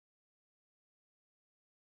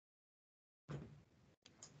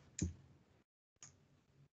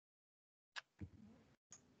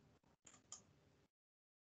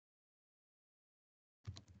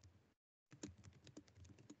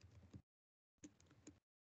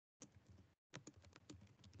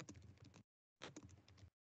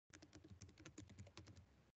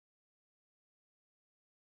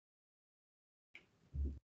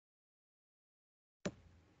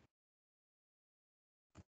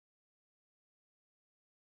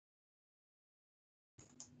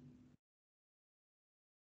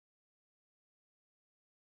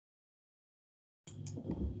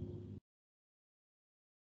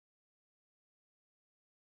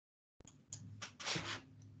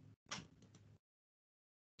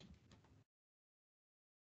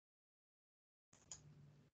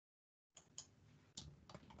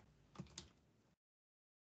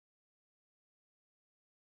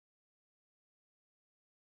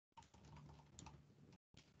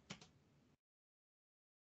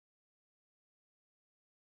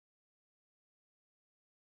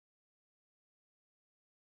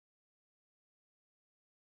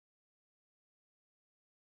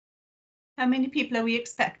How many people are we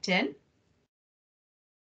expecting?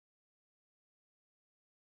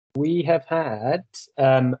 We have had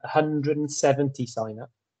 170 sign up.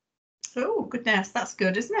 Oh goodness, that's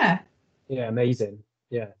good, isn't it? Yeah, amazing.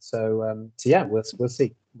 Yeah, so yeah, we'll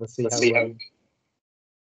see. We'll see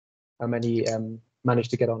how many manage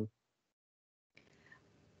to get on.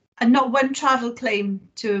 And not one travel claim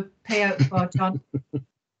to pay out for, John.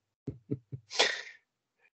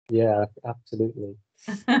 Yeah, absolutely.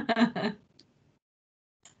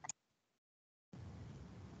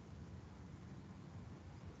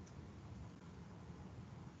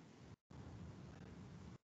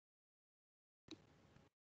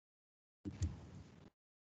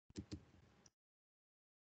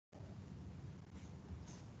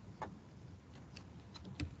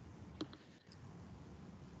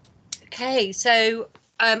 Okay, so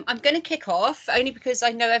I'm going to kick off only because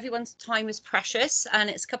I know everyone's time is precious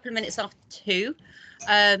and it's a couple of minutes after 2.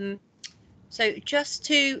 So just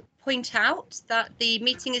to point out that the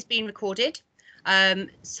meeting is being recorded.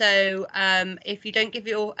 So if you don't give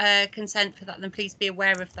your consent for that, then please be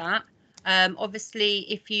aware of that. Obviously,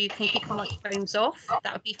 if you can keep your microphones off,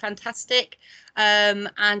 that would be fantastic.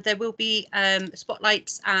 And there will be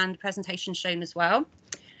spotlights and presentations shown as well.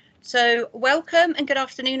 So welcome and good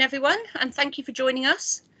afternoon, everyone, and thank you for joining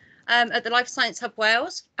us at the Life Science Hub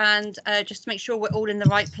Wales. And just to make sure we're all in the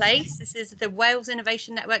right place, this is the Wales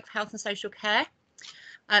Innovation Network for Health and Social Care.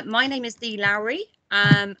 My name is Lowry.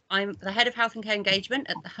 I'm the Head of Health and Care Engagement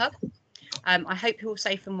at the Hub. I hope you're all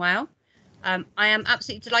safe and well. I am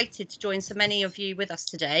absolutely delighted to join so many of you with us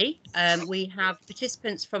today. We have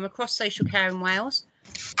participants from across social care in Wales,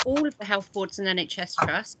 all of the health boards and NHS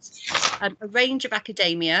trusts, a range of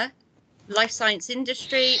academia, life science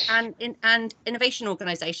industry and innovation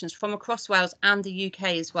organisations from across Wales and the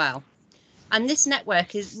UK as well. And this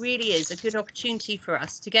network really is a good opportunity for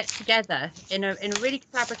us to get together in a really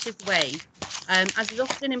collaborative way, as is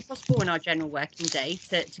often impossible in our general working day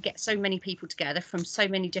to get so many people together from so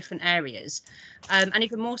many different areas, and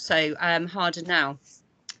even more so harder now.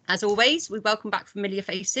 As always, we welcome back familiar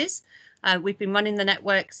faces. We've been running the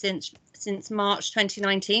network since March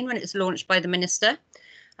 2019 when it was launched by the Minister.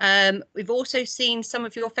 We've also seen some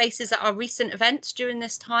of your faces at our recent events during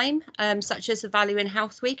this time, such as the Value in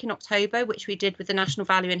Health Week in October, which we did with the National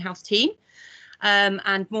Value in Health team.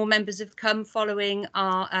 And more members have come following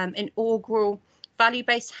our inaugural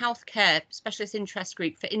value-based healthcare specialist interest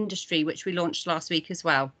group for industry, which we launched last week as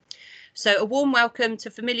well. So a warm welcome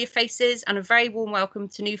to familiar faces and a very warm welcome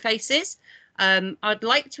to new faces. I'd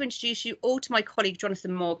like to introduce you all to my colleague,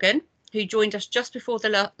 Jonathan Morgan, who joined us just before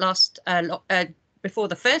the before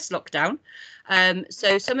the first lockdown.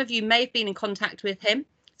 So some of you may have been in contact with him.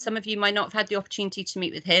 Some of you might not have had the opportunity to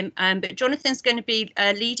meet with him, but Jonathan's going to be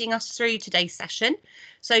leading us through today's session.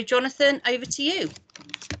 So Jonathan, over to you.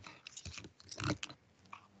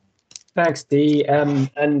 Thanks, Dee.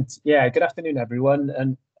 And yeah, good afternoon, everyone.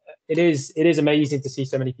 And it is amazing to see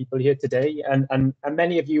so many people here today, and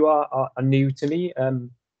many of you are new to me,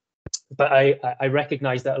 but I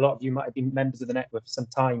recognise that a lot of you might have been members of the network for some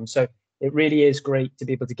time. So it really is great to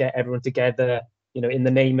be able to get everyone together, you know, in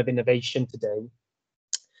the name of innovation today.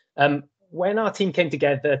 When our team came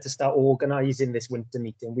together to start organising this winter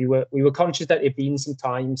meeting, we were conscious that it had been some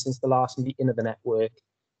time since the last meeting of the network.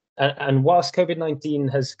 And whilst COVID-19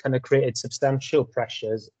 has kind of created substantial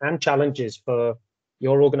pressures and challenges for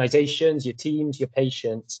your organisations, your teams, your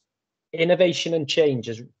patients, innovation and change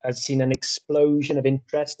has seen an explosion of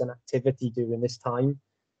interest and activity during this time.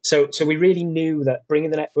 So we really knew that bringing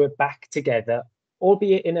the network back together,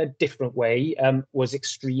 albeit in a different way, was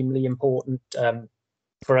extremely important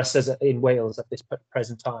for us in Wales at this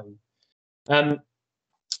present time.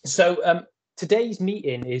 Today's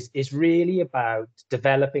meeting is really about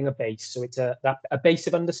developing a base. So it's a base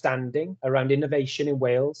of understanding around innovation in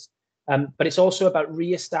Wales, but it's also about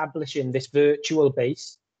re-establishing this virtual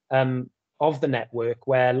base of the network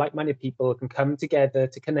where like-minded people can come together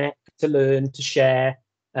to connect, to learn, to share,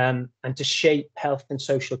 and to shape health and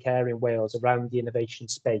social care in Wales around the innovation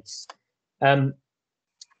space.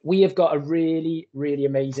 We have got a really, really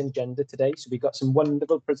amazing agenda today. So we've got some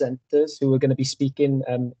wonderful presenters who are going to be speaking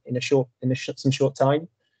in some short time.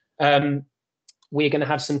 We're going to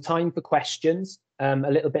have some time for questions a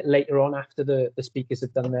little bit later on after the speakers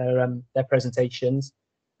have done their presentations.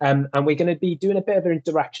 And we're going to be doing a bit of an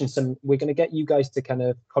interaction. We're going to get you guys to kind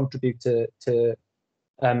of contribute to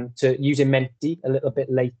using Menti a little bit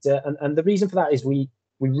later. And the reason for that is we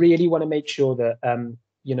really want to make sure that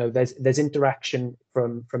you know, there's interaction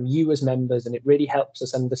from you as members, and it really helps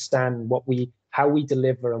us understand how we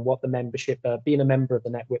deliver and what the membership, being a member of the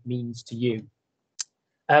network, means to you.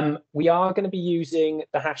 We are going to be using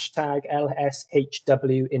the hashtag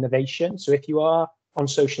LSHW Innovation. So if you are on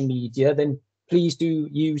social media, then please do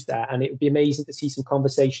use that. And it would be amazing to see some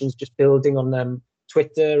conversations just building on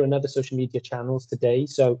Twitter and other social media channels today.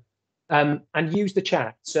 So, and use the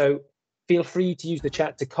chat. So feel free to use the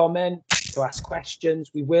chat to comment, to ask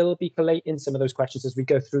questions. We will be collating some of those questions as we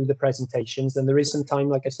go through the presentations. And there is some time,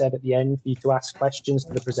 like I said, at the end for you to ask questions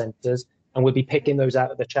to the presenters, and we'll be picking those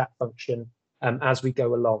out of the chat function as we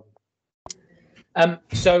go along.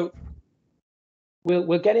 So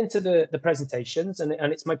we'll get into the presentations, and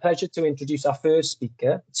it's my pleasure to introduce our first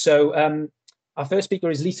speaker. So our first speaker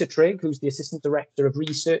is Lisa Trigg, who's the Assistant Director of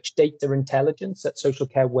Research, Data Intelligence at Social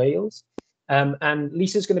Care Wales. And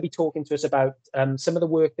Lisa's going to be talking to us about some of the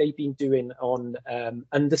work they've been doing on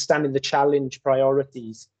understanding the challenge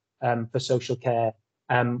priorities for social care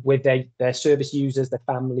with their service users, their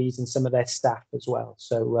families, and some of their staff as well.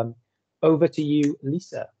 So over to you,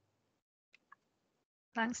 Lisa.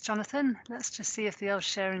 Thanks, Jonathan. Let's just see if the old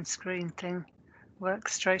sharing screen thing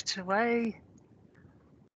works straight away.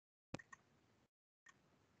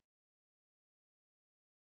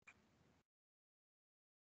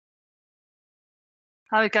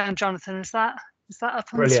 How are we going, Jonathan? Is that up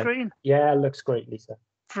on Brilliant. the screen? Yeah, looks great, Lisa.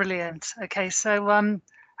 Brilliant. Okay, so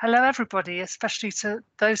hello everybody, especially to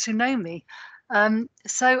those who know me.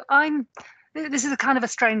 This is a kind of a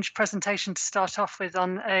strange presentation to start off with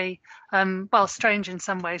on a, well, strange in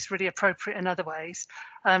some ways, really appropriate in other ways,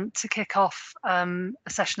 to kick off a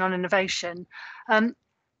session on innovation.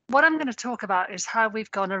 What I'm going to talk about is how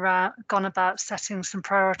we've gone about setting some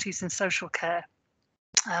priorities in social care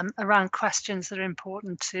around questions that are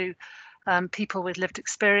important to people with lived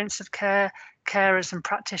experience of care, carers and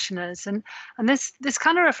practitioners. And this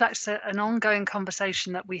kind of reflects an ongoing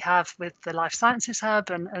conversation that we have with the Life Sciences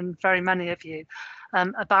Hub and very many of you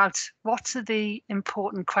about what are the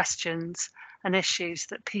important questions and issues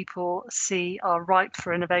that people see are ripe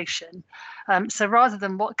for innovation. So rather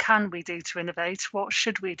than what can we do to innovate, what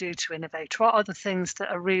should we do to innovate? What are the things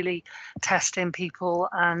that are really testing people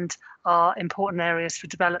and are important areas for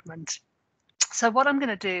development? So what I'm going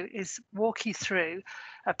to do is walk you through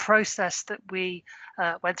a process that we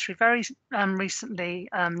went through very recently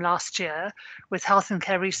last year with Health and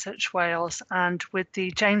Care Research Wales and with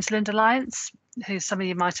the James Lind Alliance, who some of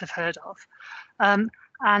you might have heard of,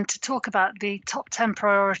 and to talk about the top 10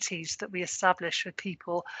 priorities that we established with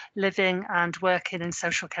people living and working in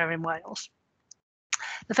social care in Wales.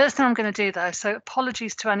 The first thing I'm going to do though, so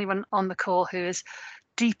apologies to anyone on the call who is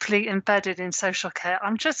deeply embedded in social care.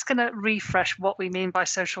 I'm just going to refresh what we mean by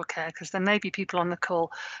social care, because there may be people on the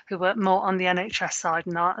call who work more on the NHS side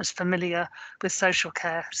and aren't as familiar with social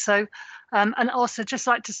care. So, and also just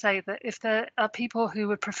like to say that if there are people who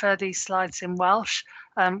would prefer these slides in Welsh,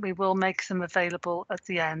 we will make them available at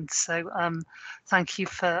the end. So thank you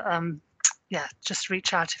for, yeah, just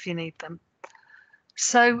reach out if you need them.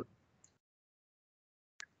 So,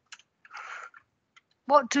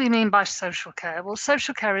 what do we mean by social care? Well,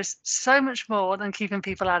 social care is so much more than keeping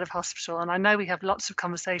people out of hospital. And I know we have lots of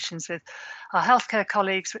conversations with our healthcare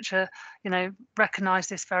colleagues, which are, you know, recognise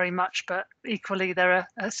this very much, but equally there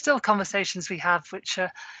are still conversations we have, which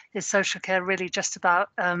is social care really just about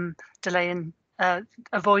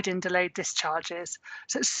avoiding delayed discharges.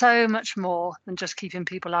 So it's so much more than just keeping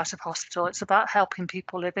people out of hospital. It's about helping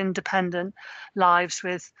people live independent lives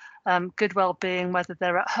with good well-being, whether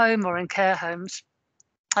they're at home or in care homes.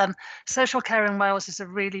 Social care in Wales is a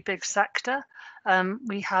really big sector.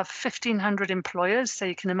 We have 1,500 employers, so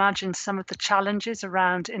you can imagine some of the challenges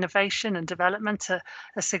around innovation and development are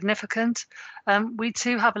significant. We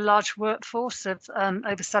too have a large workforce of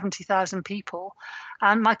over 70,000 people.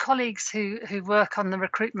 And my colleagues who work on the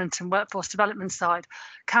recruitment and workforce development side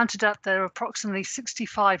counted up there are approximately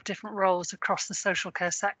 65 different roles across the social care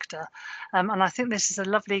sector. And I think this is a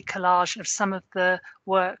lovely collage of some of the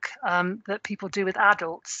work that people do with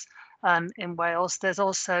adults in Wales. There's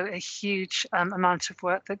also a huge amount of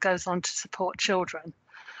work that goes on to support children.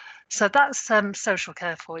 So that's social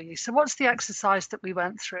care for you. So what's the exercise that we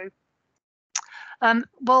went through?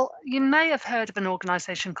 Well, you may have heard of an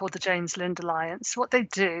organisation called the James Lind Alliance. What they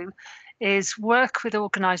do is work with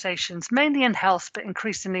organisations, mainly in health, but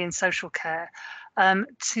increasingly in social care,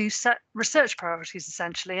 to set research priorities,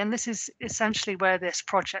 essentially. And this is essentially where this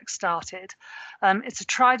project started. It's a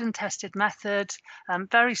tried and tested method,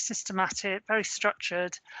 very systematic, very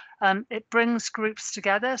structured. It brings groups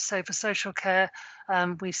together. So for social care,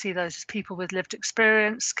 we see those as people with lived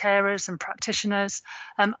experience, carers and practitioners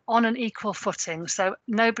on an equal footing. So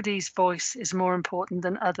nobody's voice is more important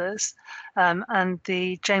than others. And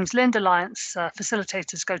the James Lind Alliance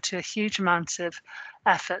facilitators go to a huge amount of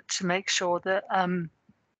effort to make sure that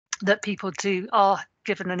that people are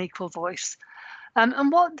given an equal voice.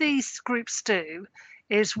 And what these groups do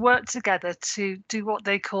is work together to do what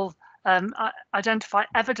they call identify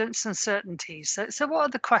evidence uncertainties. So what are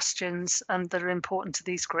the questions that are important to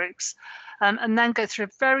these groups? And then go through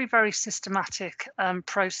a very, very systematic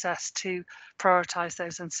process to prioritise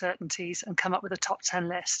those uncertainties and come up with a top 10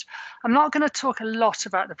 list. I'm not going to talk a lot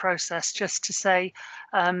about the process, just to say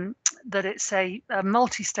that it's a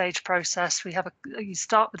multi-stage process. You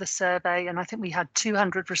start with a survey, and I think we had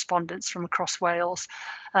 200 respondents from across Wales.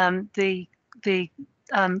 The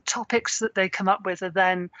topics that they come up with are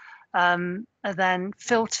then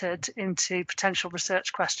filtered into potential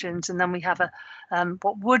research questions, and then we have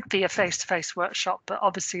what would be a face-to-face workshop, but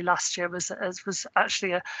obviously last year was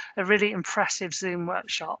actually a really impressive Zoom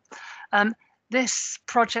workshop. This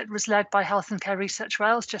project was led by Health and Care Research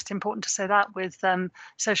Wales, just important to say that, with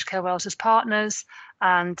Social Care Wales as partners,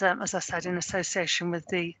 and as I said, in association with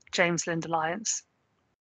the James Lind Alliance.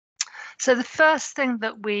 So the first thing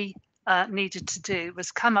that we needed to do was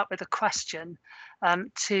come up with a question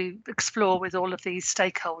to explore with all of these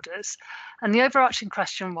stakeholders. And the overarching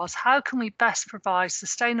question was, how can we best provide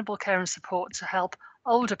sustainable care and support to help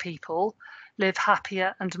older people live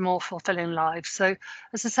happier and more fulfilling lives? So,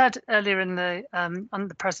 as I said earlier in on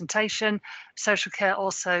the presentation, social care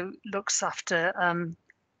also looks after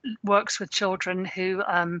works with children who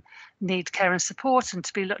need care and support and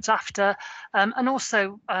to be looked after, and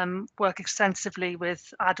also work extensively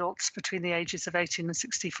with adults between the ages of 18 and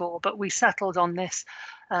 64. But we settled on this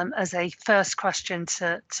as a first question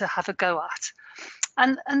to have a go at.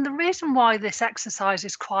 And the reason why this exercise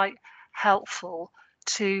is quite helpful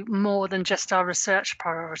to more than just our research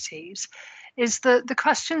priorities is that the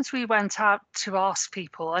questions we went out to ask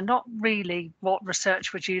people are not really what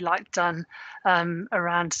research would you like done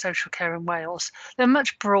around social care in Wales. They're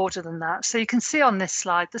much broader than that. So you can see on this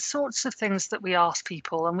slide the sorts of things that we asked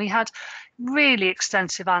people, and we had really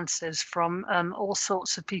extensive answers from all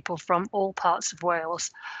sorts of people from all parts of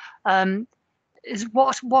Wales. Is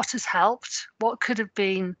what has helped, what could have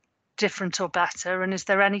been different or better, and is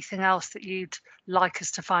there anything else that you'd like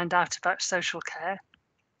us to find out about social care?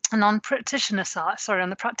 And on the practitioner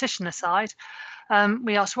side,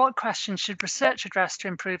 we asked what questions should research address to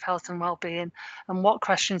improve health and well-being, and what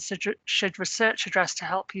questions should research address to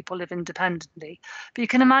help people live independently. But you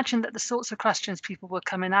can imagine that the sorts of questions people were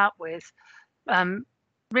coming out with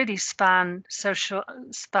really span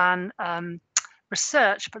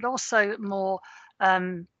research, but also more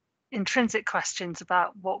intrinsic questions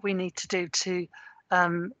about what we need to do to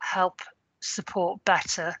help support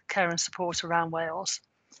better care and support around Wales.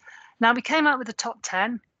 Now, we came out with the top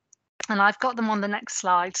 10, and I've got them on the next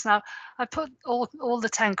slides. Now, I put all the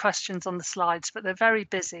 10 questions on the slides, but they're very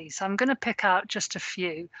busy, so I'm going to pick out just a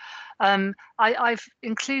few. I've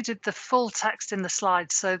included the full text in the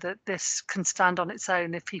slides so that this can stand on its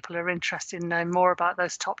own if people are interested in knowing more about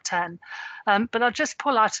those top 10. But I'll just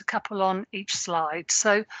pull out a couple on each slide.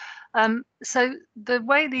 So the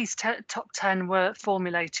way these top 10 were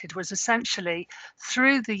formulated was essentially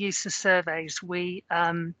through the use of surveys. We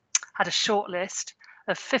had a short list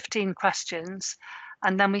of 15 questions,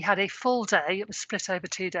 and then we had a full day, it was split over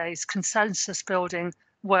 2 days, consensus building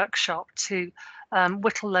workshop to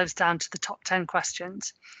whittle those down to the top 10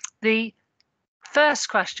 questions. The first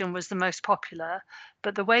question was the most popular,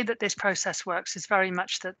 but the way that this process works is very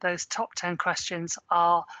much that those top 10 questions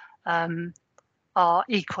are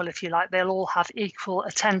equal, if you like. They'll all have equal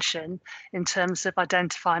attention in terms of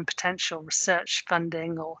identifying potential research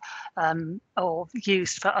funding or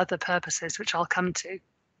used for other purposes, which I'll come to.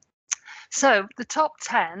 So the top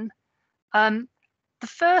 10, the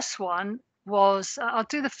first one was, I'll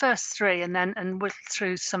do the first three and whittle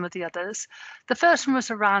through some of the others. The first one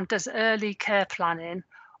was around, does early care planning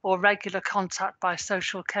or regular contact by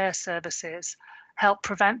social care services help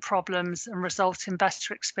prevent problems and result in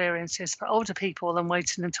better experiences for older people than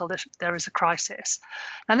waiting until there is a crisis?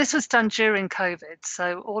 Now, this was done during COVID,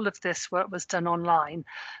 so all of this work was done online.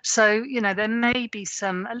 So, you know, there may be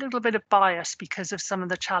a little bit of bias because of some of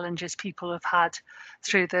the challenges people have had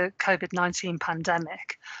through the COVID-19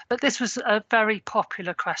 pandemic. But this was a very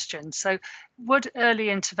popular question. So would early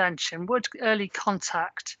intervention, would early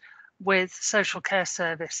contact with social care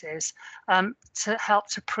services to help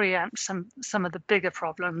to preempt some of the bigger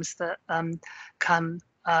problems that come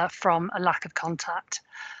from a lack of contact.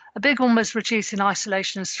 A big one was reducing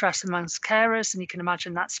isolation and stress amongst carers, and you can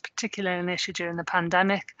imagine that's particularly an issue during the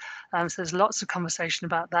pandemic. So there's lots of conversation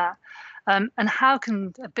about that. And how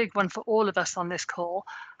can, a big one for all of us on this call,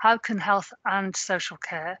 how can health and social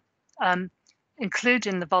care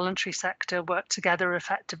including the voluntary sector, work together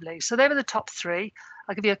effectively. So they were the top 3.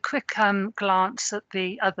 I'll give you a quick glance at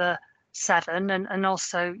the other 7, and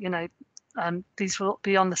also, you know, these will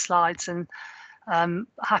be on the slides, and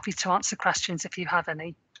happy to answer questions if you have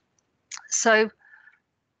any. So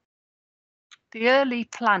the early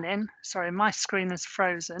planning, sorry, my screen is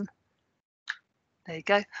frozen. There you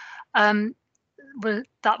go.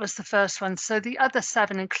 That was the first one. So the other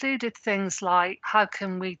 7 included things like how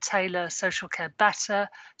can we tailor social care better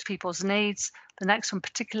to people's needs. The next one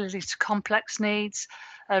particularly to complex needs.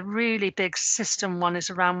 A really big system one is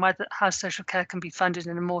around how social care can be funded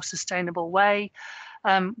in a more sustainable way.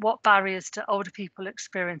 What barriers do older people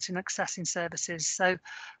experience in accessing services? So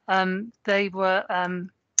they were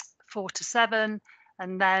 4 to 7.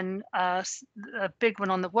 And then a big one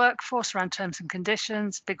on the workforce around terms and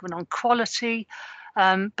conditions, big one on quality,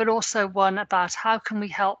 but also one about how can we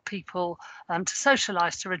help people to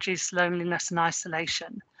socialise to reduce loneliness and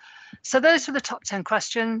isolation. So those were the top 10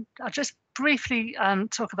 questions. I'll just briefly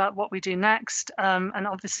talk about what we do next. And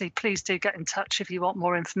obviously, please do get in touch if you want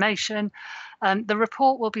more information. The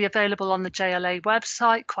report will be available on the JLA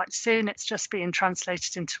website quite soon. It's just being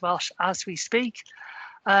translated into Welsh as we speak.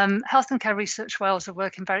 Health and Care Research Wales are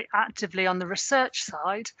working very actively on the research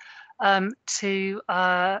side to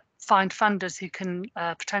find funders who can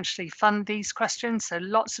potentially fund these questions. So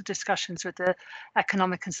lots of discussions with the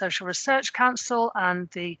Economic and Social Research Council and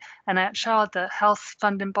the NHR, the health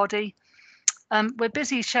funding body. We're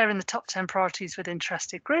busy sharing the top 10 priorities with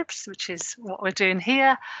interested groups, which is what we're doing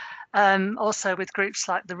here. Also with groups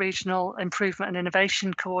like the Regional Improvement and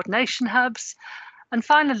Innovation Coordination Hubs. And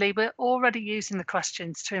finally, we're already using the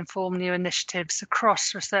questions to inform new initiatives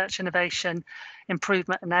across research, innovation,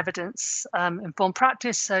 improvement and evidence-informed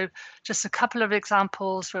practice. So just a couple of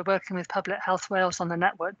examples, we're working with Public Health Wales on the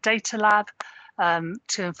Network Data Lab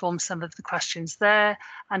to inform some of the questions there,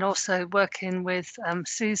 and also working with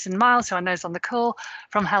Susan Miles, who I know is on the call,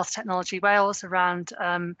 from Health Technology Wales around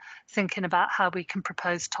thinking about how we can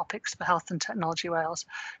propose topics for Health and Technology Wales.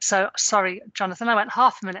 So sorry, Jonathan, I went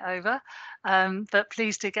half a minute over, but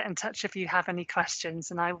please do get in touch if you have any questions,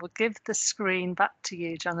 and I will give the screen back to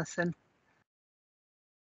you, Jonathan.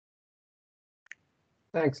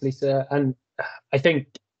 Thanks, Lisa. And I think,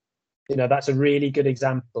 you know, that's a really good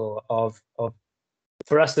example of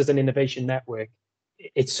for us as an innovation network,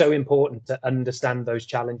 it's so important to understand those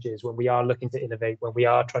challenges when we are looking to innovate, when we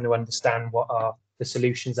are trying to understand what are the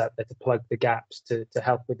solutions out there to plug the gaps to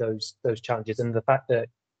help with those challenges. And the fact that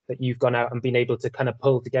you've gone out and been able to kind of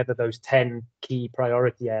pull together those 10 key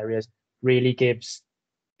priority areas really gives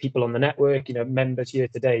people on the network, you know, members here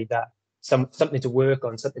today, that something to work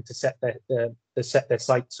on, something to set their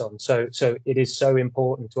sights on. So it is so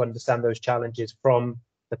important to understand those challenges from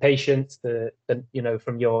the patients, you know,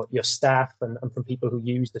 from your staff and from people who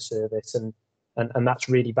use the service, and that's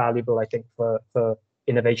really valuable, I think, for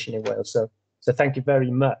innovation in Wales. So thank you very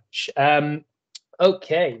much.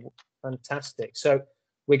 Okay, fantastic. So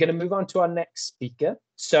we're going to move on to our next speaker.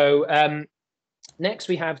 So next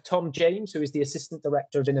we have Tom James, who is the Assistant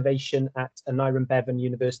Director of Innovation at Aneurin Bevan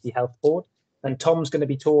University Health Board. And Tom's going to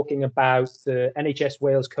be talking about the NHS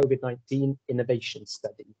Wales COVID-19 Innovation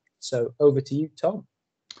Study. So over to you, Tom.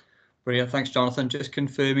 Brilliant. Thanks, Jonathan. Just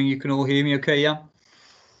confirming you can all hear me okay, yeah?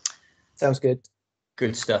 Sounds good.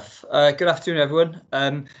 Good stuff. Good afternoon, everyone.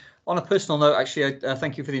 On a personal note, actually,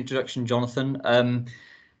 thank you for the introduction, Jonathan.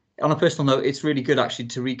 On a personal note, it's really good actually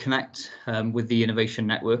to reconnect with the Innovation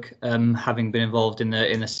Network, having been involved in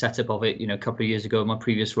the setup of it, you know, a couple of years ago, my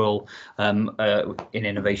previous role in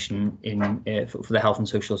innovation for the Health and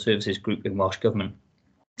Social Services Group in Welsh Government.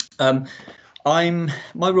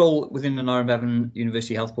 My role within the Aneurin Bevan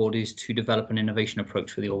University Health Board is to develop an innovation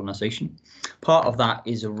approach for the organisation. Part of that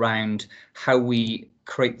is around how we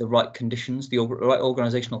create the right conditions, the right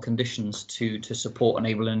organisational conditions to support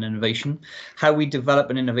enabling innovation, how we develop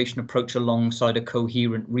an innovation approach alongside a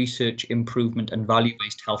coherent research, improvement and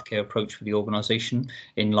value-based healthcare approach for the organisation,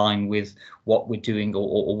 in line with what we're doing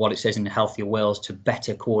or what it says in Healthier Wales to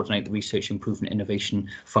better coordinate the research, improvement, innovation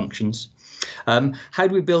functions. How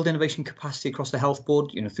do we build innovation capacity across the health board,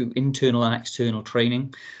 you know, through internal and external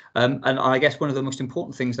training? And I guess one of the most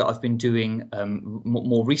important things that I've been doing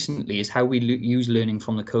more recently is how we use learning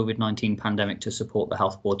from the COVID-19 pandemic to support the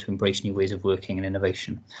health board to embrace new ways of working and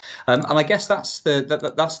innovation. And I guess that's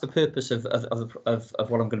the purpose of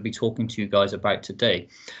what I'm going to be talking to you guys about today.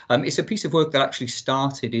 It's a piece of work that actually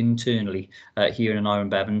started internally here in Aneurin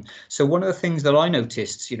Bevan. So one of the things that I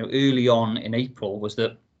noticed, you know, early on in April was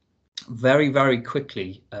that very, very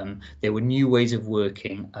quickly, there were new ways of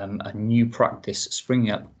working, a new practice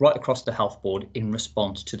springing up right across the health board in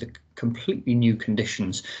response to the completely new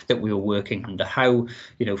conditions that we were working under. How,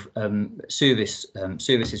 you know,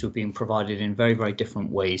 services were being provided in very, very different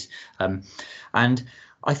ways, and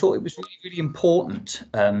I thought it was really, really important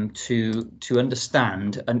to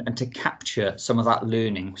understand and to capture some of that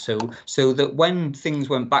learning, so that when things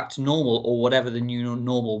went back to normal, or whatever the new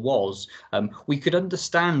normal was, we could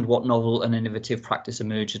understand what novel and innovative practice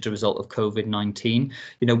emerged as a result of COVID-19.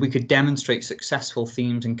 You know, we could demonstrate successful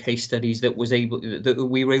themes and case studies that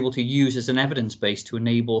we were able to use as an evidence base to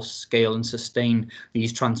enable, scale and sustain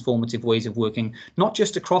these transformative ways of working, not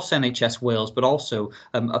just across NHS Wales, but also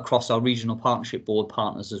across our regional partnership board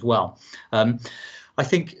partners as well. I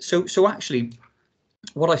think so actually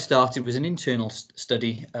what I started was an internal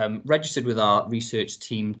study, registered with our research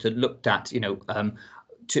team, that looked at, you know,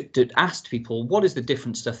 to ask people, what is the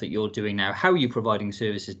different stuff that you're doing now? How are you providing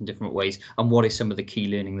services in different ways? And what is some of the key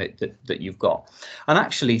learning that you've got? And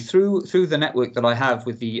actually, through the network that I have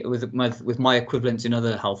with my equivalents in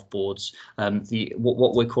other health boards,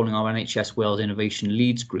 what we're calling our NHS Wales Innovation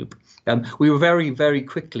Leads Group, we were very, very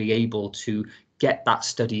quickly able to get that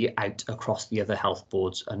study out across the other health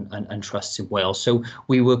boards and trusts in Wales. So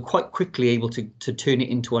we were quite quickly able to turn it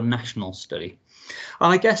into a national study.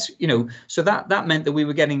 And I guess, you know, so that meant that we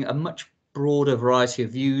were getting a much broader variety of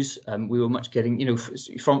views. We were much getting, you know,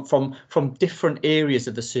 from different areas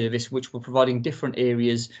of the service, which were providing different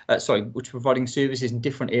areas, which were providing services in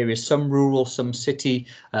different areas, some rural, some city,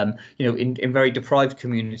 you know, in very deprived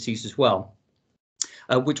communities as well,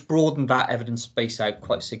 which broadened that evidence base out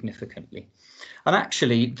quite significantly. And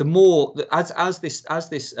actually, the more as this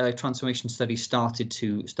transformation study started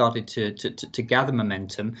to gather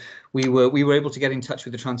momentum, we were able to get in touch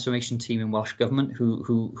with the transformation team in Welsh Government,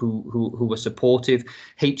 who were supportive.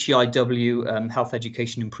 HEIW, Health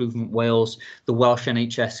Education Improvement Wales, the Welsh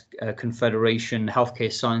NHS Confederation,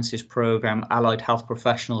 Healthcare Sciences Programme, Allied Health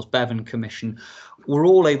Professionals, Bevan Commission, were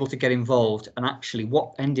all able to get involved. And actually,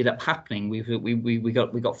 what ended up happening, we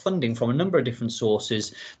got funding from a number of different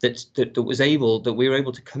sources that we were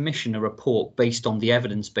able to commission a report based on the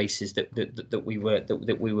evidence bases that we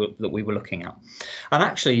were looking at. And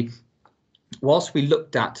actually, whilst we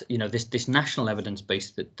looked at, you know, this national evidence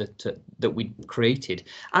base that we created,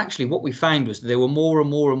 actually what we found was there were more and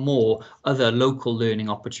more other local learning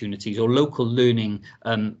opportunities or local learning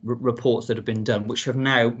reports that have been done, which have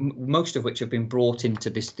now, most of which have been brought into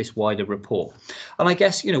this wider report. And I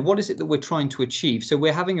guess, you know, what is it that we're trying to achieve? So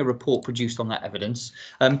we're having a report produced on that evidence,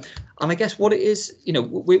 and I guess what it is, you know,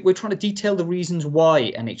 we're trying to detail the reasons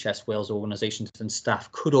why NHS Wales organisations and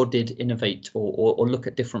staff could or did innovate or look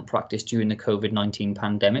at different practice during the COVID-19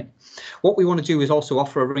 pandemic. What we want to do is also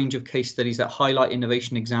offer a range of case studies that highlight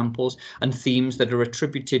innovation examples and themes that are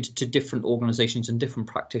attributed to different organisations and different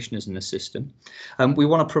practitioners in the system. We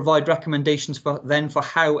want to provide recommendations for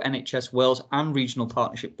how NHS Wales and regional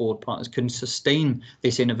partnership board partners can sustain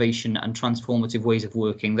this innovation and transformative ways of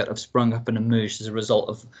working that have sprung up and emerged as a result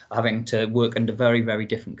of having to work under very, very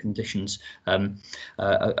different conditions of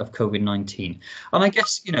COVID-19. And I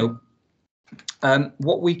guess, you know,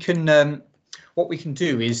 what we can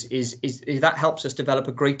do is that helps us develop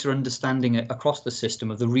a greater understanding across the system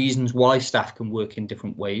of the reasons why staff can work in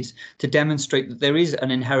different ways, to demonstrate that there is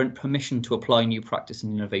an inherent permission to apply new practice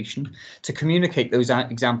and innovation, to communicate those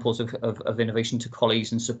examples of innovation to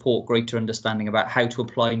colleagues and support greater understanding about how to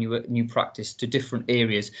apply new practice to different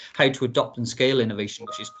areas, how to adopt and scale innovation,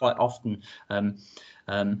 which is quite often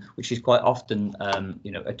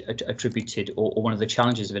you know, attributed or one of the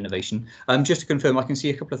challenges of innovation. Just to confirm, I can see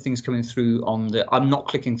a couple of things coming through on the. I'm not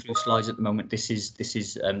clicking through slides at the moment. This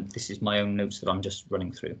is my own notes that I'm just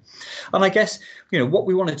running through. And I guess, you know, what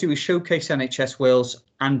we want to do is showcase NHS Wales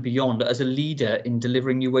and beyond as a leader in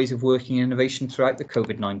delivering new ways of working and innovation throughout the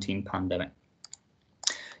COVID-19 pandemic.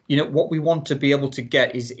 You know, what we want to be able to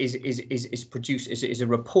get is a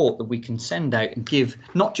report that we can send out and give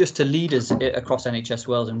not just to leaders across NHS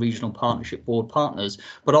Wales and regional partnership board partners,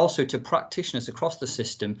 but also to practitioners across the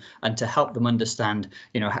system, and to help them understand,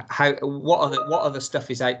 you know, what other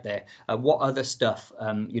stuff is out there, what other stuff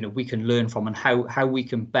you know, we can learn from, and how we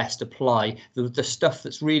can best apply the stuff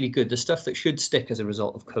that's really good, the stuff that should stick as a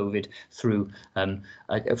result of COVID through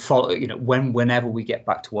you know, whenever we get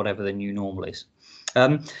back to whatever the new normal is.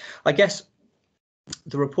 I guess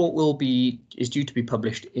the report is due to be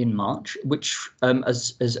published in March, which,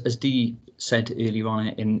 as Dee said earlier on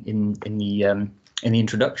in the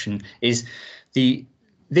introduction, is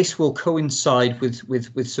this will coincide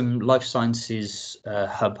with some life sciences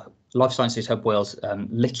hub Life Sciences Hub Wales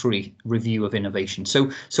literary review of innovation.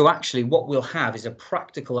 So actually what we'll have is a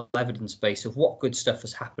practical evidence base of what good stuff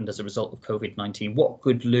has happened as a result of COVID-19, what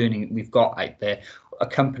good learning we've got out there,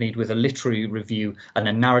 accompanied with a literary review and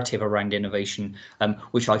a narrative around innovation,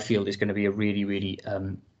 which I feel is going to be a really, really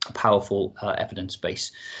powerful evidence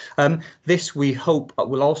base. This, we hope,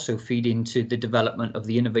 will also feed into the development of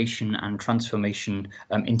the Innovation and Transformation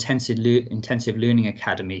Intensive Learning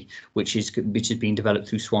Academy, which is being developed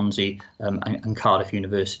through Swansea and Cardiff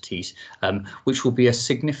universities, which will be a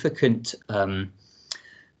significant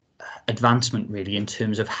advancement really in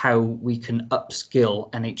terms of how we can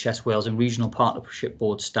upskill NHS Wales and regional partnership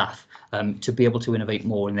board staff to be able to innovate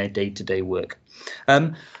more in their day-to-day work.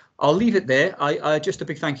 I'll leave it there. I just a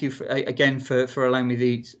big thank you again for allowing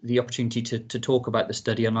me the opportunity to talk about the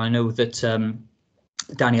study, and I know that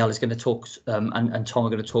Danielle is going to talk and Tom are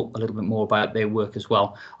going to talk a little bit more about their work as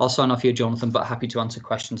well. I'll sign off here, Jonathan, but happy to answer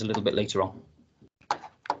questions a little bit later on.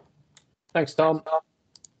 Thanks, Tom.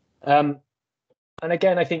 And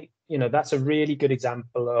again, I think that's a really good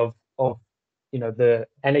example of the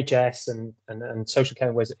NHS and social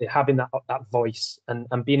care ways having that voice and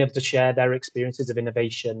being able to share their experiences of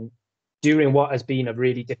innovation during what has been a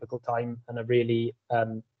really difficult time and a really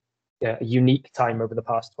unique time over the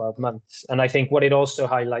past 12 months. And I think what it also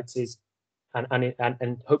highlights is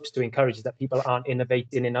and hopes to encourage is that people aren't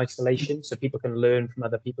innovating in isolation, so people can learn from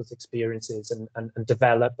other people's experiences and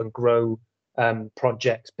develop and grow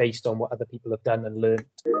projects based on what other people have done and learned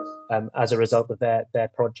as a result of their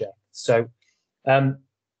project. So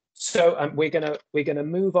we're gonna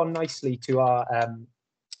move on nicely to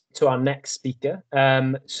our next speaker.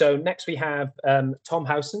 So next we have Tom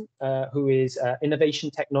Howson, who is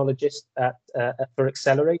innovation technologist for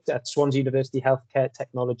Accelerate at Swansea University Healthcare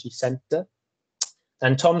Technology Centre.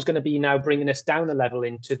 And Tom's going to be now bringing us down a level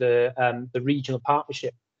into the regional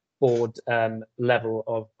partnership board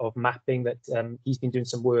level of mapping that he's been doing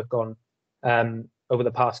some work on over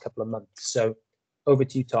the past couple of months. So over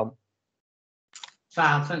to you, Tom.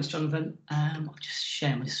 Fab, thanks, Jonathan. I'll just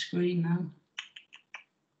share my screen now.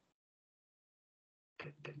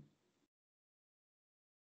 Good.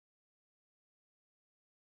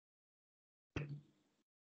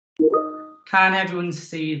 Can everyone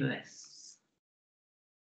see this?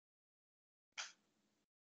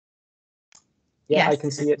 Yeah, Yes. I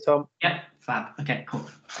can see it, Tom. Yeah, fab. Okay, cool.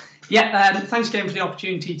 Yeah, thanks again for the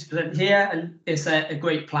opportunity to present here, and it's a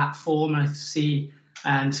great platform. I see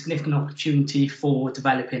significant opportunity for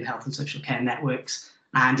developing health and social care networks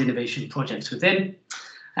and innovation projects within.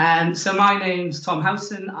 So my name's Tom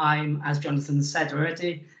Howson. I'm, as Jonathan said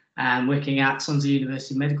already, working at Swansea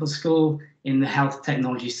University Medical School in the Health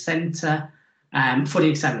Technology Centre for the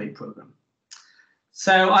Accelerate programme.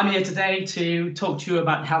 So I'm here today to talk to you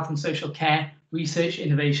about health and social care research,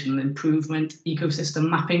 innovation and improvement ecosystem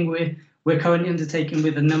mapping we're currently undertaking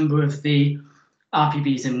with a number of the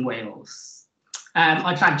RPBs in Wales.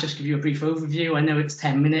 I plan to just give you a brief overview. I know it's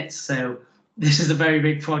 10 minutes, so this is a very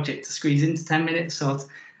big project to squeeze into 10 minutes. So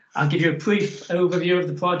I'll give you a brief overview of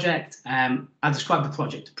the project. I'll describe the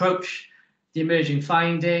project approach, the emerging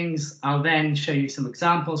findings. I'll then show you some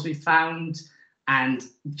examples we found. And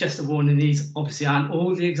just a warning, these obviously aren't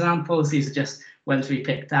all the examples. These are just ones we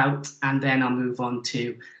picked out. And then I'll move on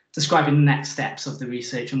to describing the next steps of the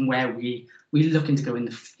research and where we're looking to go in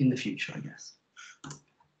the future, I guess.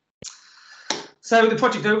 So the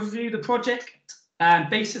project overview, the project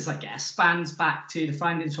basis, I guess, spans back to the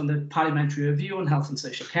findings from the Parliamentary Review on Health and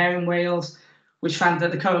Social Care in Wales, which found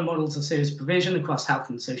that the current models of service provision across health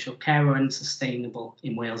and social care are unsustainable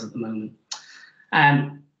in Wales at the moment.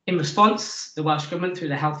 In response, the Welsh Government, through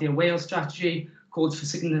the Healthier Wales strategy, called for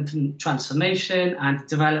significant transformation and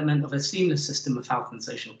development of a seamless system of health and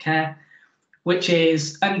social care, which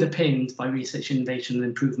is underpinned by research, innovation and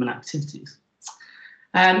improvement activities.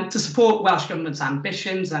 To support Welsh Government's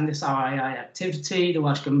ambitions and this RII activity, the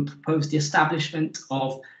Welsh Government proposed the establishment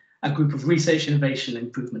of a group of research, innovation and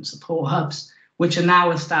improvement support hubs, which are now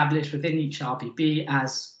established within each RPB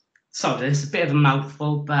as, sorry, this is a bit of a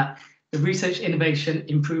mouthful, but the Research, Innovation,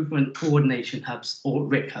 Improvement Coordination Hubs, or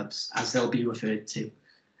RIC hubs, as they'll be referred to.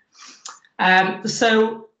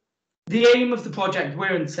 So the aim of the project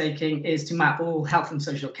we're undertaking is to map all health and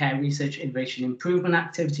social care research, innovation, improvement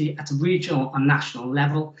activity at a regional and national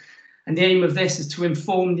level. And the aim of this is to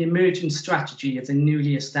inform the emerging strategy of the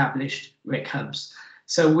newly established RIC hubs.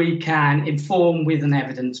 So we can inform with an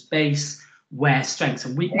evidence base where strengths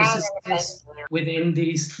and weaknesses exist within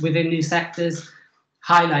these sectors,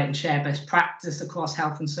 highlight and share best practice across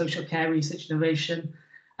health and social care research innovation,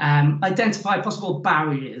 identify possible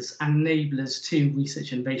barriers and enablers to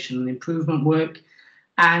research, innovation and improvement work,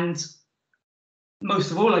 and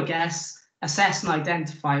most of all, I guess, assess and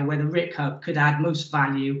identify where the RIC Hub could add most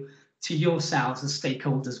value to yourselves as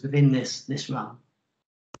stakeholders within this realm.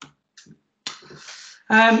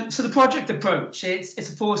 So the project approach, it's a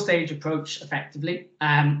 4-stage approach effectively.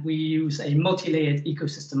 We use a multi-layered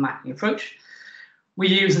ecosystem mapping approach. We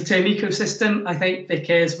use the term ecosystem, I think,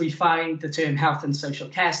 because we find the term health and social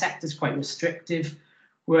care sectors quite restrictive,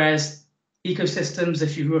 whereas ecosystems,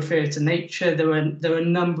 if you refer to nature, there are a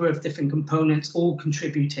number of different components all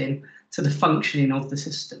contributing to the functioning of the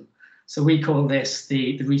system. So we call this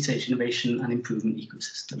the research, innovation and improvement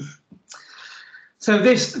ecosystem. So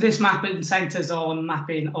this mapping centres on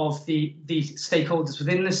mapping of the stakeholders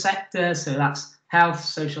within the sector. So that's health,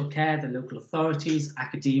 social care, the local authorities,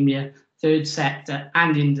 academia, third sector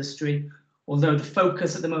and industry. Although the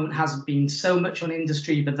focus at the moment hasn't been so much on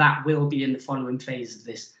industry, but that will be in the following phase of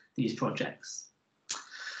these projects.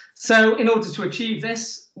 So in order to achieve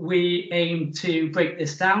this, we aim to break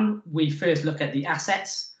this down. We first look at the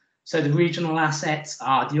assets. So the regional assets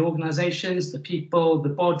are the organisations, the people, the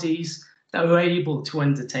bodies that are able to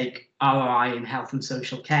undertake ROI in health and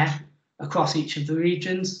social care across each of the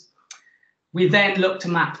regions. We then look to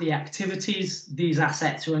map the activities these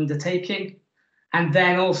assets are undertaking. And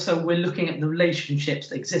then also we're looking at the relationships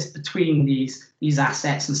that exist between these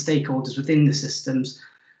assets and stakeholders within the systems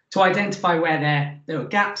to identify where there are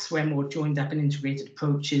gaps, where more joined up and integrated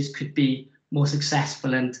approaches could be more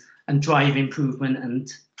successful and drive improvement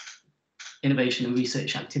and innovation and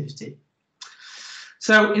research activity.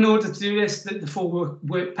 So in order to do this, the 4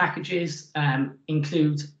 work packages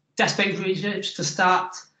include desk-based research to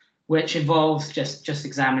start, which involves just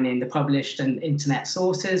examining the published and internet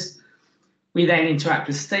sources. We then interact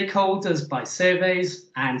with stakeholders by surveys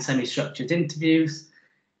and semi-structured interviews.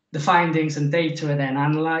 The findings and data are then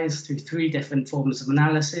analysed through 3 different forms of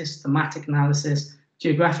analysis: thematic analysis,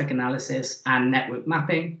 geographic analysis, and network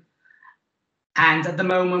mapping. And at the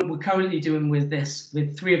moment, we're currently doing this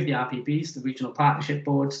with 3 of the RPBs, the regional partnership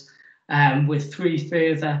boards, with 3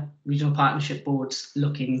 further regional partnership boards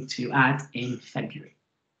looking to add in February.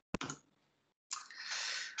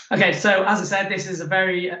 Okay, so as I said, this is a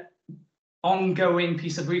very ongoing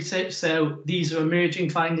piece of research. So these are emerging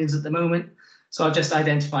findings at the moment. So I've just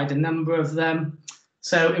identified a number of them.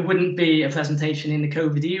 So it wouldn't be a presentation in the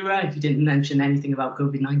COVID era if you didn't mention anything about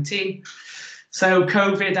COVID-19. So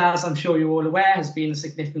COVID, as I'm sure you're all aware, has been a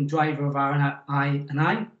significant driver of our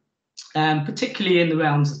I&I, particularly in the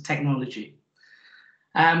realms of technology.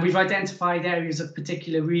 We've identified areas of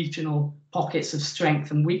particular regional pockets of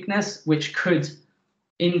strength and weakness, which could,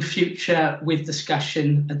 in future, with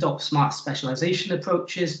discussion, adopt smart specialisation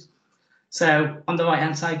approaches. So on the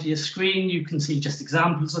right-hand side of your screen, you can see just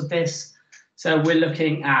examples of this. So we're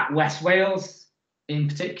looking at West Wales, in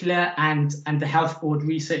particular, and the Health Board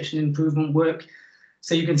research and improvement work.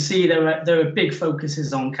 So you can see there are big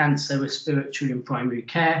focuses on cancer, respiratory and primary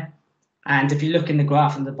care. And if you look in the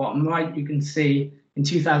graph on the bottom right, you can see in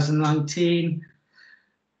 2019,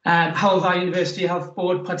 Hull of our University Health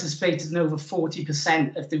Board participated in over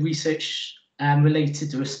 40% of the research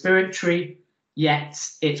related to respiratory, yet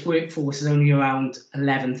its workforce is only around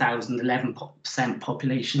 11%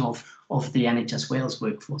 population of the NHS Wales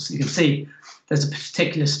workforce. So you can see there's a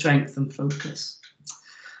particular strength and focus.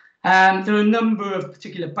 There are a number of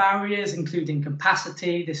particular barriers, including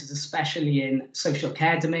capacity. This is especially in social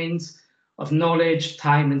care domains of knowledge,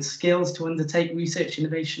 time and skills to undertake research,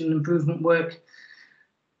 innovation and improvement work.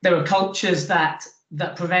 There are cultures that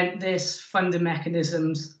prevent this, funding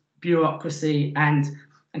mechanisms, bureaucracy and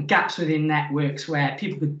gaps within networks where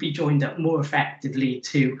people could be joined up more effectively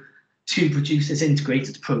to produce this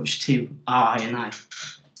integrated approach to RI&I.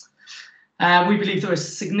 We believe there are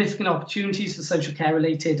significant opportunities for social care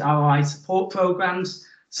related RI support programs,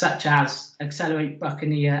 such as Accelerate,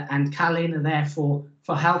 Buccaneer and Calin are there for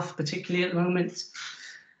health, particularly at the moment.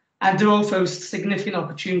 And there are also significant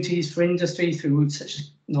opportunities for industry through routes such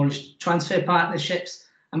as knowledge transfer partnerships.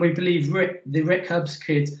 And we believe the RIC hubs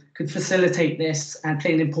could facilitate this and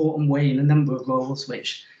play an important way in a number of roles,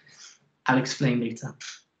 which I'll explain later.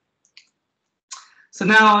 So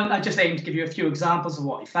now I just aim to give you a few examples of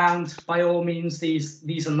what we found. By all means,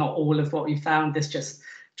 these are not all of what we found. This just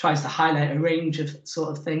tries to highlight a range of sort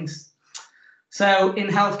of things. So in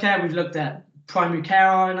healthcare, we've looked at primary care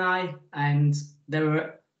R&I, and there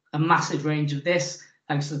are a massive range of this,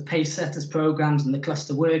 thanks to the pace setters programs and the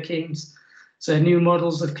cluster workings. So new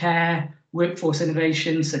models of care, workforce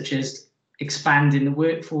innovation, such as expanding the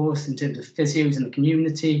workforce in terms of physios in the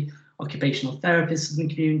community, occupational therapists in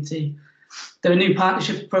the community. There are new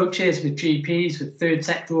partnership approaches with GPs, with third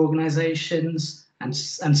sector organisations and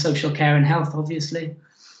social care and health, obviously.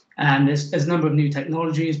 There's a number of new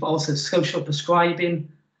technologies, but also social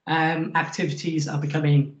prescribing activities are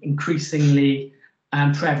becoming increasingly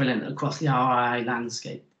prevalent across the RI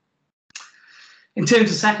landscape. In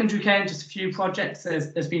terms of secondary care, just a few projects.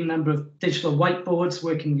 There's been a number of digital whiteboards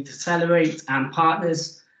working with Accelerate and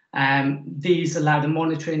partners. These allow the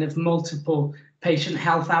monitoring of multiple patient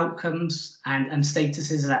health outcomes and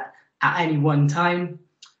statuses at any one time.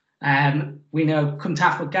 We know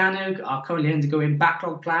Cymdeithasol Ganwg are currently undergoing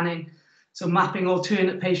backlog planning, so mapping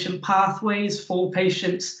alternate patient pathways for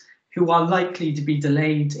patients who are likely to be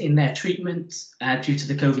delayed in their treatment due to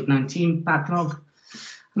the COVID-19 backlog.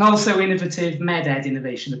 And also innovative med-ed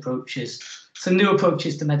innovation approaches. So new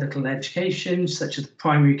approaches to medical education, such as the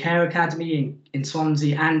Primary Care Academy in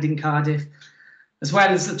Swansea and in Cardiff, as well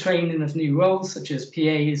as the training of new roles, such as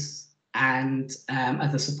PAs and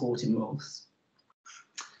other supporting roles.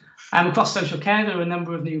 Across social care, there are a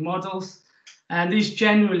number of new models, and these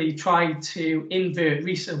generally try to invert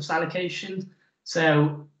resource allocation.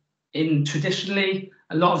 So traditionally,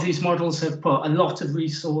 a lot of these models have put a lot of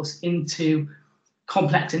resource into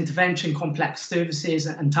complex intervention, complex services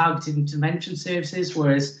and targeted intervention services,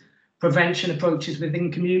 whereas prevention approaches within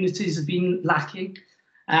communities have been lacking.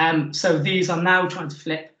 So these are now trying to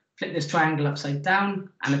flip this triangle upside down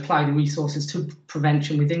and apply the resources to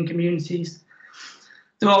prevention within communities.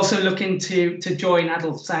 They're also looking to join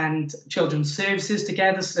adults and children's services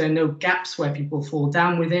together, so there are no gaps where people fall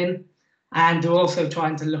down within. And they're also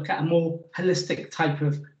trying to look at a more holistic type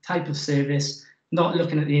of service, not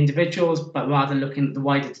looking at the individuals, but rather looking at the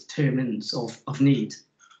wider determinants of need.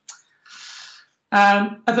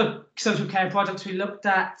 Other social care projects we looked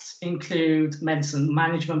at include medicine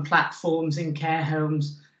management platforms in care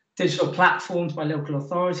homes, digital platforms by local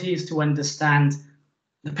authorities to understand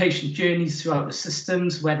the patient journeys throughout the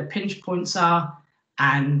systems, where the pinch points are,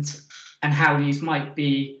 and how these might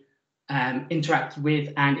be interacted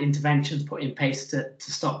with and interventions put in place to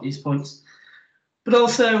stop these points. But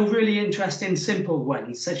also really interesting simple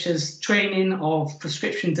ones, such as training of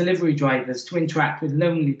prescription delivery drivers to interact with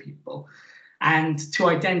lonely people and to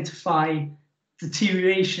identify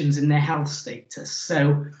deteriorations in their health status.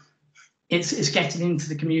 So it's getting into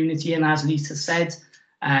the community, and as Lisa said,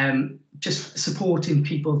 just supporting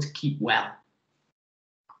people to keep well.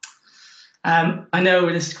 I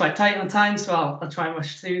know this is quite tight on time, so I'll try and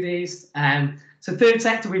rush through these. So third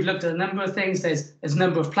sector, we've looked at a number of things. There's a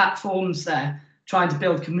number of platforms trying to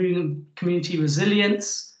build community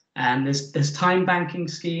resilience, and there's time banking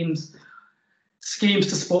schemes to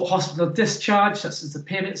support hospital discharge, such as the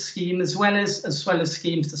Pivot scheme, as well as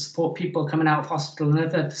schemes to support people coming out of hospital and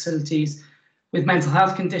other facilities with mental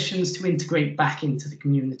health conditions to integrate back into the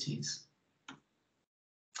communities.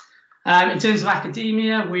 In terms of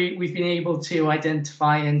academia, we've been able to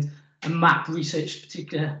identify and map research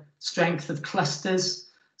particular strength of clusters.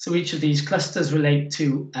 So each of these clusters relate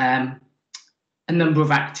to a number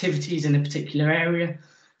of activities in a particular area.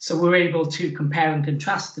 So we're able to compare and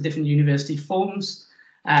contrast the different university forms,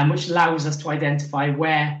 which allows us to identify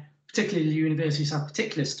where particularly universities have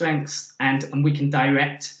particular strengths, and we can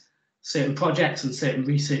direct certain projects and certain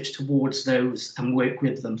research towards those and work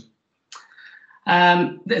with them.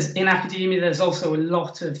 In academia, there's also a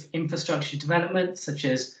lot of infrastructure development, such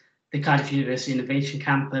as the Cardiff University Innovation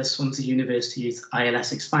Campus, Swansea University's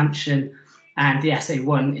ILS expansion, and the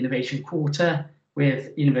SA1 Innovation Quarter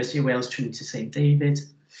with University of Wales Trinity St David,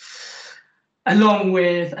 along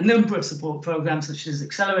with a number of support programmes such as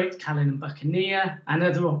Accelerate, Callan and Buccaneer, and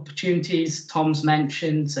other opportunities Tom's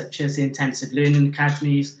mentioned, such as the Intensive Learning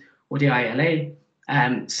Academies or the ILA,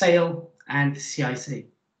 SAIL and the CIC.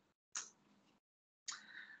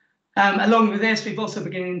 Along with this, we've also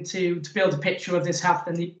beginning to build a picture of this health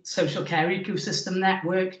and social care ecosystem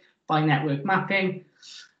network by network mapping.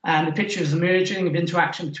 The picture is emerging of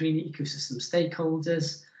interaction between ecosystem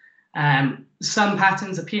stakeholders. Some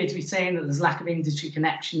patterns appear to be saying that there's lack of industry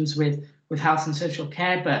connections with health and social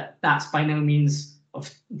care, but that's by no means of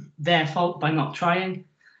their fault by not trying.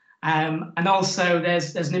 And also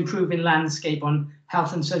there's an improving landscape on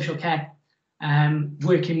health and social care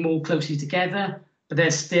working more closely together, but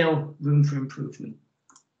there's still room for improvement.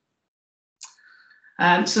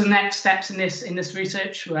 So next steps in this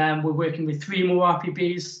research, we're working with 3 more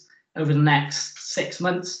RPBs over the next 6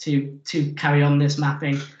 months to carry on this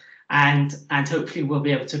mapping, and hopefully we'll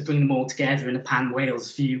be able to bring them all together in a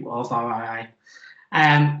pan-Wales view of RII.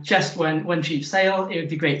 Just one cheap sale, it would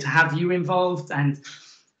be great to have you involved, and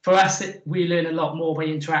for us, we learn a lot more by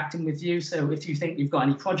interacting with you. So if you think you've got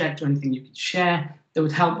any project or anything you could share that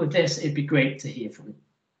would help with this, it'd be great to hear from you.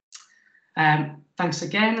 Thanks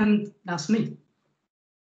again, and that's me.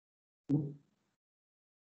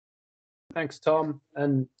 Thanks, Tom.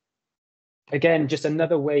 And again, just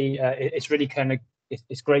another way, it's really kind of,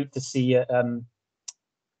 it's great to see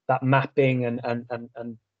that mapping and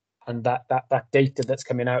that data that's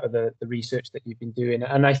coming out of the research that you've been doing.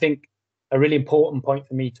 And I think a really important point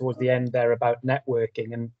for me towards the end there about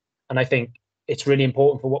networking, and I think it's really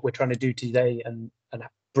important for what we're trying to do today, and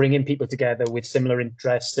bringing people together with similar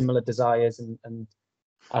interests, similar desires,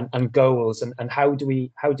 and goals, and how do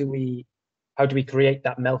we create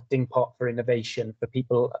that melting pot for innovation for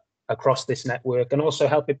people across this network, and also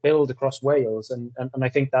help it build across Wales, and I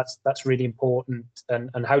think that's really important,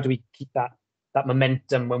 and how do we keep that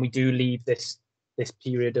momentum when we do leave this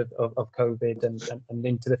period of COVID and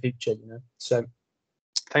into the future, you know. So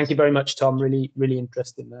thank you very much, Tom. Really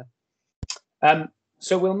interesting there.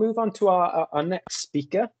 So we'll move on to our next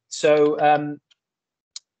speaker. So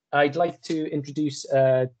I'd like to introduce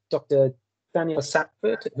Dr. Danielle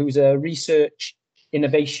Satford, who's a Research,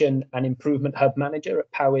 Innovation and Improvement Hub Manager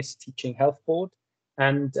at Powys Teaching Health Board.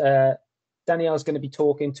 And Danielle's going to be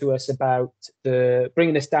talking to us about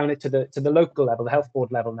bringing us down to the local level, the health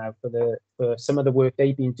board level now, for some of the work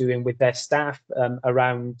they've been doing with their staff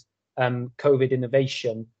around COVID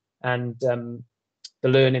innovation and the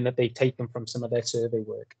learning that they've taken from some of their survey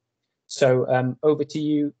work. So over to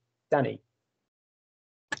you, Danny.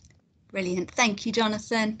 Brilliant. Thank you,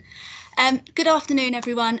 Jonathan. Good afternoon,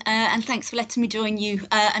 everyone, and thanks for letting me join you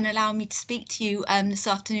and allowing me to speak to you this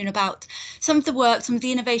afternoon about some of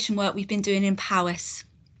the innovation work we've been doing in Powys.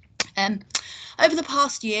 Over the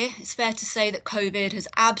past year, it's fair to say that COVID has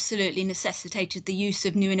absolutely necessitated the use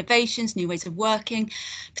of new innovations, new ways of working,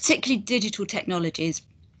 particularly digital technologies,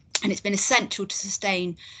 and it's been essential to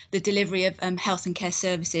sustain the delivery of health and care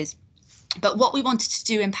services. But what we wanted to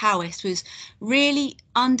do in Powys was really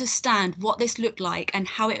understand what this looked like and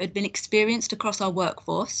how it had been experienced across our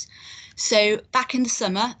workforce. So back in the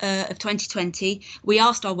summer of 2020, we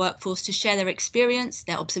asked our workforce to share their experience,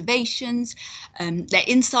 their observations, their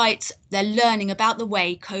insights, their learning about the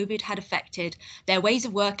way COVID had affected their ways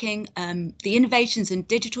of working, the innovations in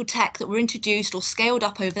digital tech that were introduced or scaled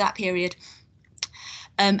up over that period.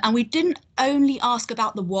 And we didn't only ask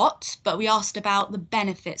about the what, but we asked about the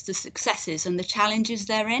benefits, the successes and the challenges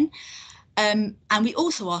therein. And we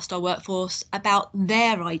also asked our workforce about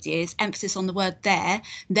their ideas, emphasis on the word their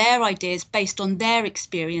ideas based on their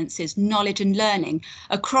experiences, knowledge and learning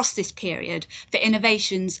across this period for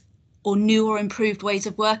innovations or new or improved ways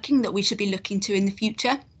of working that we should be looking to in the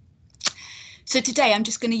future. So today I'm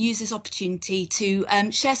just going to use this opportunity to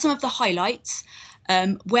share some of the highlights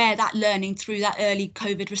where that learning through that early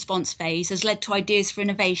COVID response phase has led to ideas for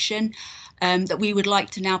innovation that we would like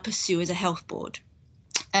to now pursue as a health board.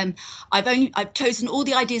 I've chosen all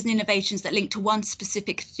the ideas and innovations that link to one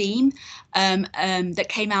specific theme that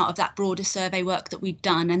came out of that broader survey work that we'd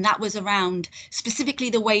done, and that was around specifically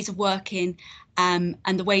the ways of working and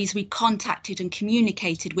the ways we contacted and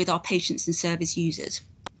communicated with our patients and service users.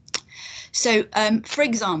 So, for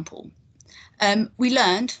example, we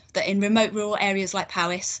learned that in remote rural areas like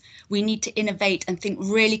Powys, we need to innovate and think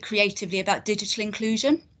really creatively about digital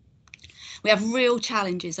inclusion. We have real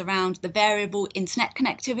challenges around the variable internet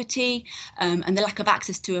connectivity and the lack of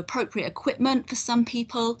access to appropriate equipment for some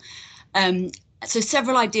people. So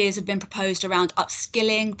several ideas have been proposed around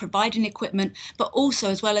upskilling, providing equipment, but also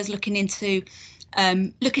as well as looking into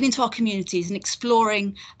our communities and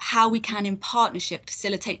exploring how we can in partnership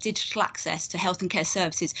facilitate digital access to health and care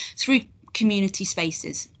services through community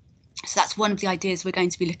spaces. So that's one of the ideas we're going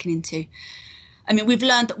to be looking into. I mean, we've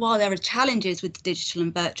learned that while there are challenges with digital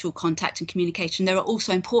and virtual contact and communication, there are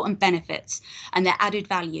also important benefits and their added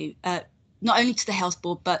value, not only to the health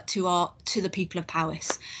board, but to the people of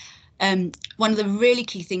Powys. One of the really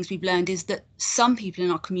key things we've learned is that some people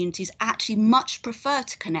in our communities actually much prefer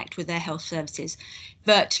to connect with their health services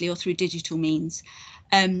virtually or through digital means.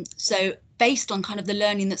 So based on kind of the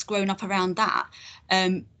learning that's grown up around that,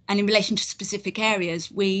 and in relation to specific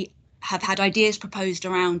areas, we have had ideas proposed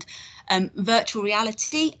around virtual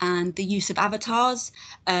reality and the use of avatars,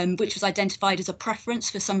 which was identified as a preference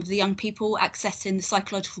for some of the young people accessing the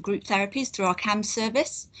psychological group therapies through our CAMS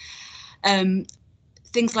service.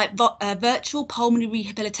 Things like virtual pulmonary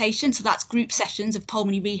rehabilitation, so that's group sessions of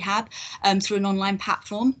pulmonary rehab through an online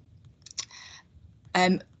platform.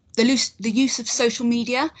 The use of social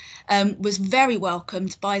media was very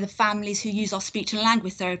welcomed by the families who use our speech and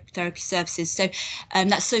language therapy services. So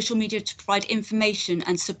that's social media to provide information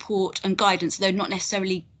and support and guidance, though not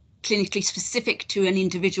necessarily clinically specific to an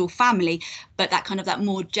individual family, but that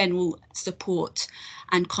more general support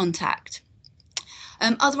and contact.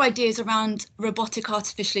 Other ideas around robotic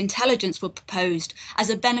artificial intelligence were proposed as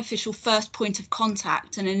a beneficial first point of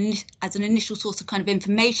contact and as an initial source of kind of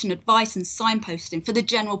information, advice and signposting for the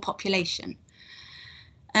general population.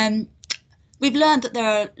 We've learned that there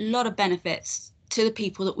are a lot of benefits to the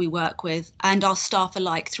people that we work with and our staff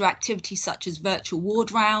alike through activities such as virtual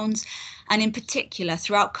ward rounds, and in particular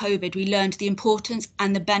throughout COVID we learned the importance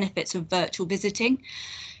and the benefits of virtual visiting.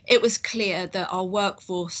 It was clear that our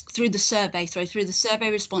workforce, through the survey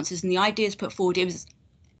responses and the ideas put forward, it was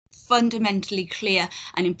fundamentally clear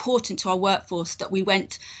and important to our workforce that we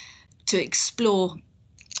went to explore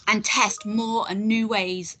and test more and new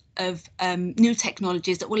ways of new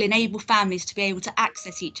technologies that will enable families to be able to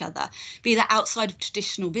access each other, be that outside of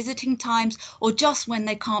traditional visiting times or just when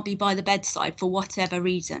they can't be by the bedside for whatever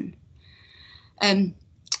reason.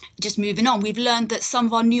 Just moving on, we've learned that some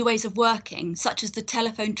of our new ways of working, such as the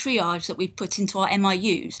telephone triage that we've put into our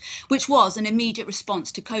MIUs, which was an immediate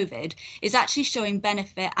response to COVID, is actually showing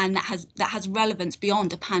benefit and that has relevance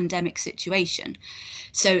beyond a pandemic situation.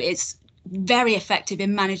 So it's very effective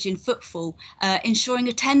in managing footfall, ensuring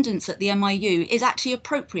attendance at the MIU is actually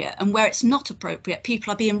appropriate, and where it's not appropriate,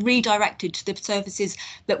 people are being redirected to the services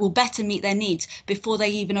that will better meet their needs before they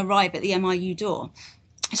even arrive at the MIU door.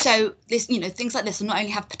 So this, things like this will not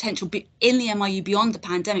only have potential in the MIU beyond the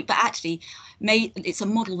pandemic, but actually it's a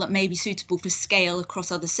model that may be suitable for scale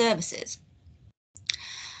across other services.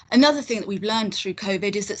 Another thing that we've learned through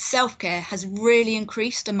COVID is that self-care has really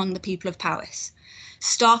increased among the people of Powys.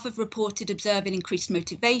 Staff have reported observing increased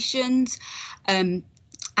motivations, and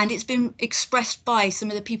it's been expressed by some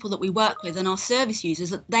of the people that we work with and our service users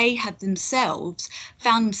that they have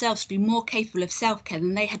found themselves to be more capable of self-care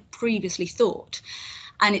than they had previously thought.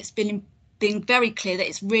 And it's been very clear that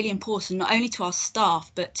it's really important not only to our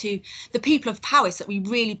staff but to the people of Powys that we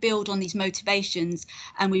really build on these motivations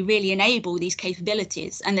and we really enable these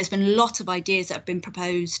capabilities. And there's been a lot of ideas that have been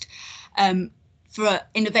proposed for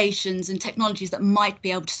innovations and technologies that might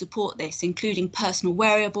be able to support this, including personal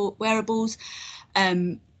wearables,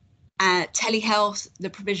 telehealth, the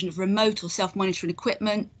provision of remote or self-monitoring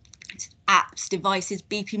equipment, apps, devices,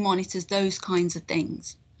 BP monitors, those kinds of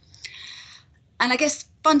things. And I guess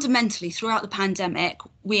fundamentally throughout the pandemic,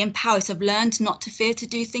 we in Powys have learned not to fear to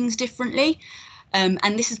do things differently. And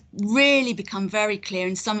this has really become very clear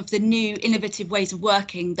in some of the new innovative ways of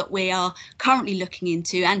working that we are currently looking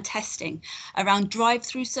into and testing around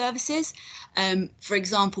drive-through services, for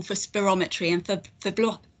example, for spirometry and for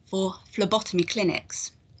phlebotomy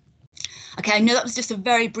clinics. Okay, I know that was just a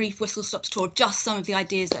very brief whistle-stop tour of just some of the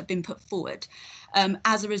ideas that have been put forward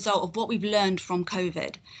as a result of what we've learned from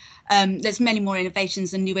COVID. There's many more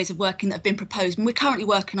innovations and new ways of working that have been proposed, and we're currently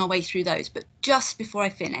working our way through those. But just before I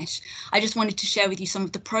finish, I just wanted to share with you some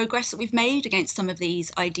of the progress that we've made against some of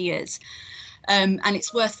these ideas. And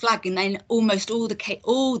it's worth flagging that in almost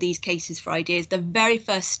all these cases for ideas, the very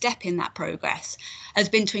first step in that progress has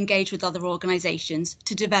been to engage with other organisations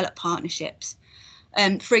to develop partnerships.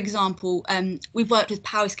 For example, we've worked with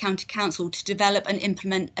Powys County Council to develop and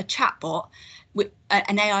implement a chatbot, with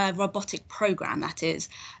an AI robotic programme that is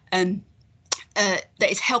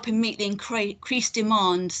helping meet the increased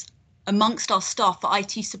demands amongst our staff for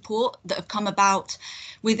IT support that have come about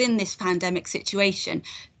within this pandemic situation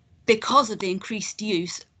because of the increased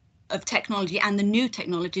use of technology and the new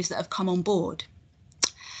technologies that have come on board.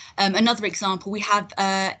 Another example, we have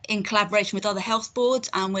in collaboration with other health boards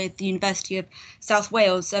and with the University of South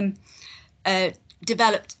Wales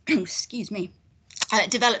developed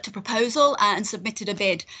a proposal and submitted a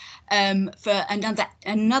bid for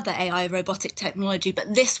another AI robotic technology,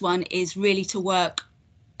 but this one is really to work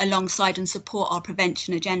alongside and support our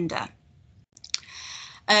prevention agenda.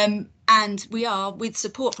 And we are, with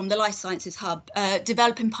support from the Life Sciences Hub,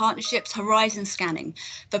 developing partnerships, horizon scanning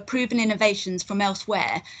for proven innovations from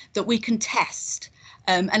elsewhere that we can test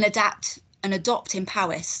and adapt and adopt in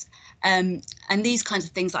Powys. And these kinds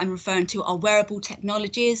of things that I'm referring to are wearable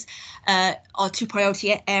technologies. Our two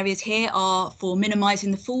priority areas here are for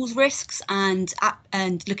minimising the falls risks and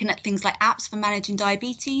looking at things like apps for managing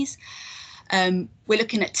diabetes. We're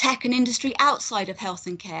looking at tech and industry outside of health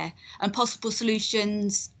and care and possible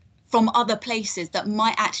solutions from other places that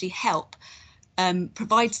might actually help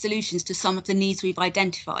provide solutions to some of the needs we've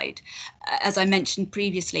identified. As I mentioned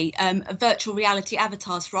previously, virtual reality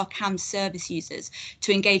avatars for our CAMS service users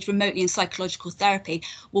to engage remotely in psychological therapy.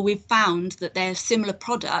 Well, we've found that there are similar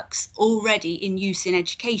products already in use in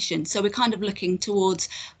education. So we're kind of looking towards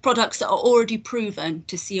products that are already proven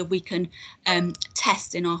to see if we can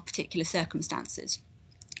test in our particular circumstances.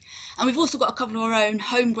 And we've also got a couple of our own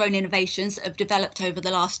homegrown innovations that have developed over the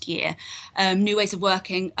last year, new ways of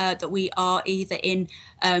working that we are either in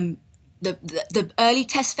the early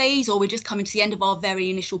test phase, or we're just coming to the end of our very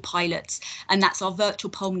initial pilots, and that's our virtual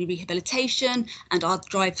pulmonary rehabilitation and our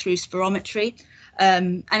drive-through spirometry.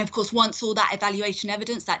 And of course, once all that evaluation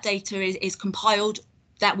evidence, that data is compiled,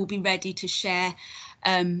 that will be ready to share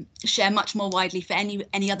much more widely for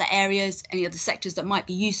any other areas, any other sectors that might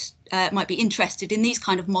be interested in these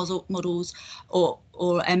kind of models or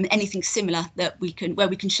anything similar that where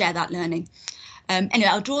we can share that learning. Anyway,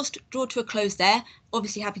 I'll draw to a close there.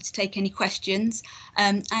 Obviously happy to take any questions,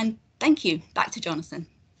 and thank you. Back to Jonathan.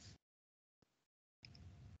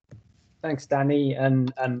 Thanks, Danny,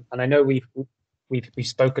 and I know we've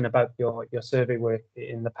spoken about your survey work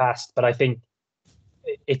in the past, but I think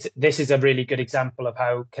this is a really good example of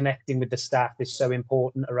how connecting with the staff is so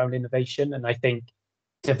important around innovation, and I think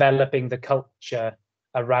developing the culture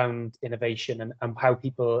around innovation and how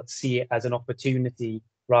people see it as an opportunity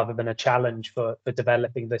rather than a challenge for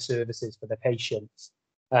developing the services for their patients.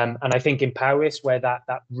 And I think in Powys, where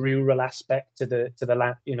that rural aspect to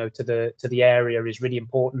the area is really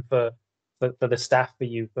important for the staff,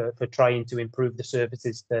 for trying to improve the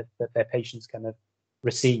services that their patients kind of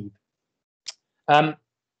receive.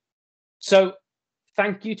 So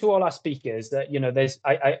thank you to all our speakers. That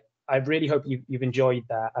I really hope you've enjoyed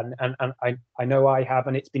that, and I know I have,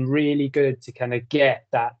 and it's been really good to kind of get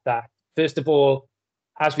that first of all,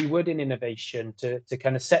 as we would in innovation, to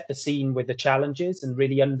kind of set the scene with the challenges and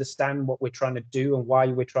really understand what we're trying to do and why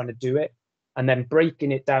we're trying to do it, and then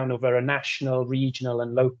breaking it down over a national, regional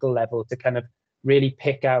and local level to kind of really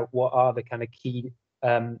pick out what are the kind of key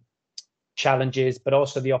challenges, but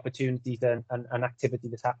also the opportunities and activity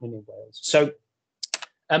that's happening in Wales. So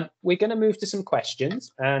we're going to move to some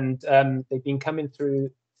questions, and they've been coming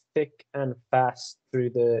through thick and fast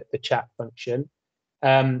through the chat function.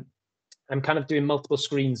 I'm kind of doing multiple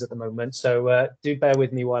screens at the moment, so do bear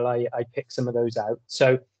with me while I pick some of those out.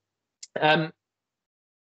 So,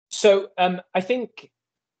 I think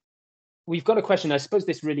we've got a question. I suppose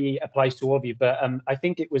this really applies to all of you, but I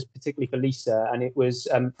think it was particularly for Lisa, and it was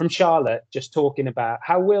from Charlotte, just talking about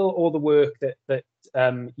how will all the work that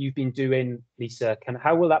you've been doing, Lisa,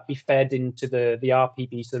 how will that be fed into the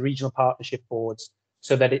RPBs, the regional partnership boards,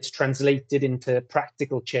 so that it's translated into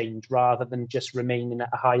practical change rather than just remaining at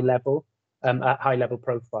a high level, at high level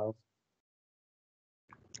profiles?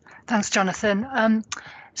 Thanks, Jonathan.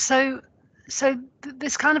 So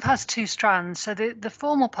this kind of has two strands. So the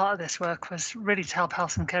formal part of this work was really to help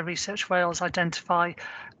Health and Care Research Wales identify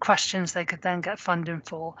questions they could then get funding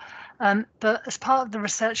for. But as part of the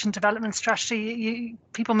research and development strategy,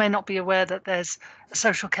 people may not be aware that there's a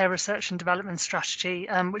social care research and development strategy,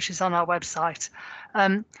 which is on our website.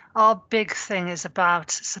 Our big thing is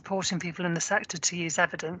about supporting people in the sector to use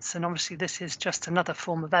evidence. And obviously this is just another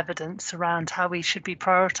form of evidence around how we should be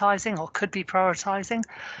prioritising or could be prioritising.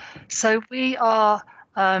 So we are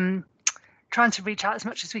trying to reach out as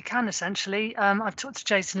much as we can, essentially. I've talked to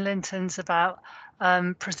Jason Lintons about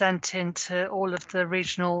presenting to all of the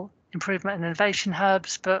regional improvement and innovation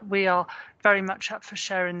hubs, but we are very much up for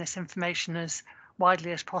sharing this information as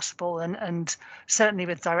widely as possible, and certainly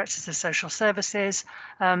with directors of social services.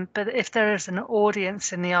 But if there is an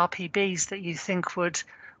audience in the RPBs that you think would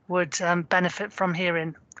benefit from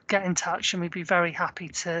hearing, get in touch, and we'd be very happy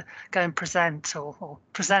to go and present or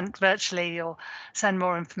present virtually or send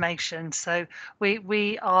more information. So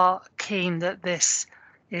we are keen that this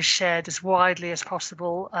is shared as widely as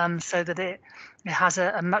possible, so that it has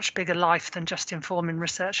a much bigger life than just informing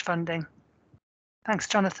research funding. Thanks,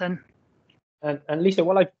 Jonathan. And Lisa,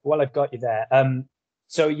 while I've got you there,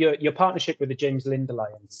 so your partnership with the James Lind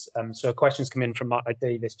Alliance, so questions come in from Mark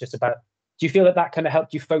Davis just about, do you feel that kind of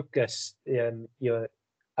helped you focus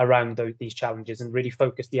around these challenges and really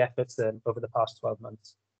focus the efforts over the past 12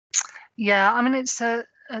 months? Yeah, I mean, it's an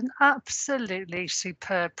absolutely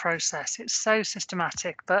superb process. It's so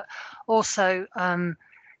systematic, but also,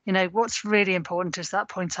 what's really important is that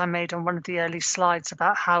point I made on one of the early slides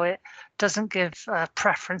about how it doesn't give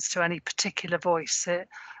preference to any particular voice. It,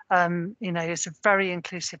 it's a very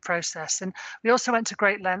inclusive process. And we also went to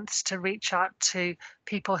great lengths to reach out to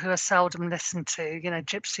people who are seldom listened to,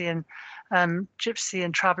 gypsy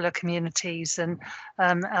and traveller communities and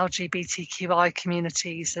LGBTQI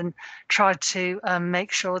communities, and tried to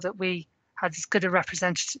make sure that we had as good a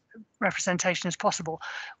representation as possible.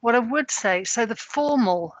 What I would say, so the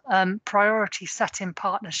formal priority setting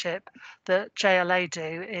partnership that JLA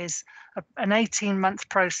do is an 18-month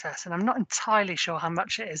process, and I'm not entirely sure how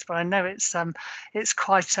much it is, but I know it's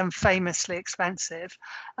quite famously expensive.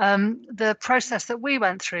 The process that we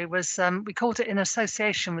went through was we called it in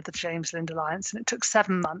association with the James Lind Alliance, and it took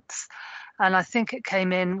 7 months. And I think it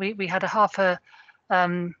came in. We had a half a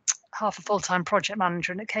full-time project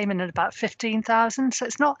manager, and it came in at about 15,000. So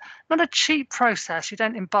it's not a cheap process. You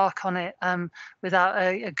don't embark on it without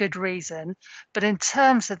a good reason. But in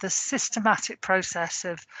terms of the systematic process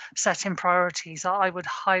of setting priorities, I would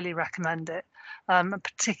highly recommend it,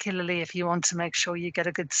 particularly if you want to make sure you get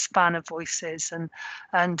a good span of voices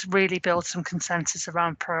and really build some consensus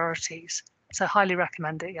around priorities. So highly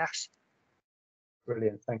recommend it, yes.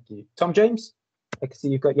 Brilliant, thank you. Tom James, I can see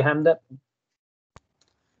you've got your hand up.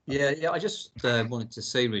 Yeah, I just wanted to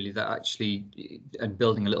say really that actually, and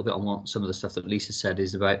building a little bit on what some of the stuff that Lisa said,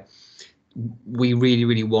 is about we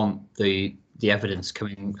really want the evidence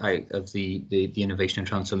coming out of the innovation and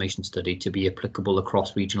transformation study to be applicable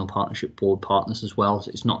across regional partnership board partners as well.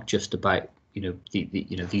 So it's not just about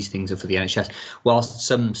these things are for the NHS. Whilst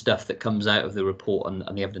some stuff that comes out of the report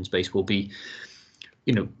and the evidence base will be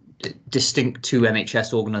distinct to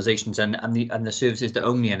NHS organisations and the services that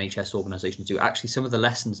only NHS organisations do, actually some of the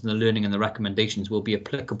lessons and the learning and the recommendations will be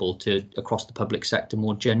applicable to across the public sector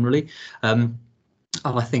more generally. And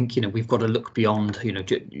I think we've got to look beyond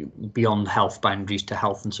beyond health boundaries to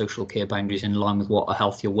health and social care boundaries, in line with what A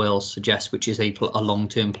Healthier Wales suggests, which is a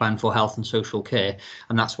long-term plan for health and social care,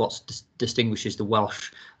 and that's what distinguishes the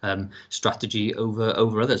Welsh strategy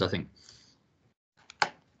over others, I think.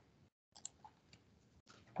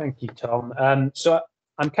 Thank you, Tom. So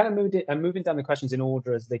I'm kind of moving down the questions in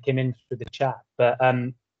order as they came in through the chat. But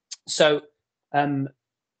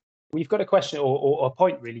we've got a question or a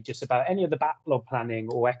point really just about any of the backlog planning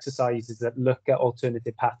or exercises that look at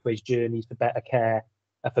alternative pathways, journeys for better care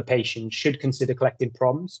for patients should consider collecting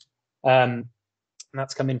PROMs. And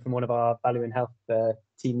that's come in from one of our Value in Health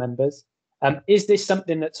team members. Is this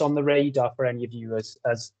something that's on the radar for any of you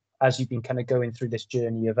as you've been kind of going through this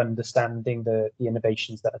journey of understanding the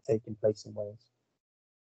innovations that are taking place in Wales?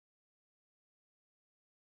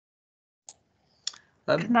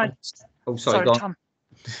 Sorry, Tom.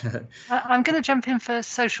 I'm going to jump in for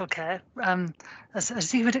social care,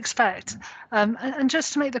 as you would expect, and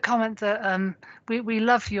just to make the comment that we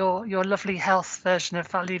love your lovely health version of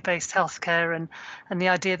value-based healthcare and the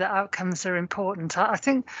idea that outcomes are important. I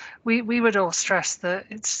think we would all stress that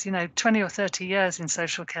it's 20 or 30 years in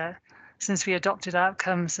social care since we adopted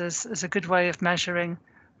outcomes as a good way of measuring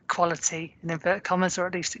quality, in inverted commas, or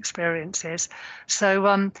at least experiences.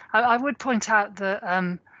 So I would point out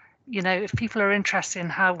that if people are interested in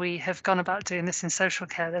how we have gone about doing this in social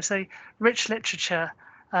care, there's a rich literature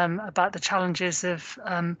about the challenges of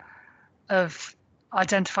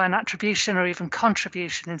identifying attribution or even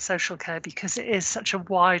contribution in social care, because it is such a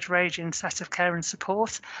wide-ranging set of care and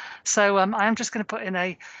support. So I am just going to put in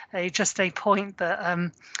a point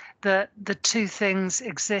that the two things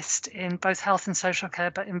exist in both health and social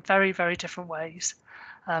care, but in very, very different ways.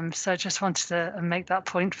 So I just wanted to make that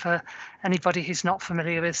point for anybody who's not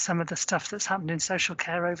familiar with some of the stuff that's happened in social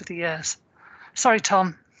care over the years. Sorry,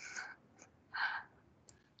 Tom.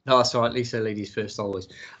 No, that's all right, Lisa. Ladies first, always.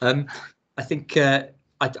 I think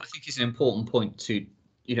it's an important point to,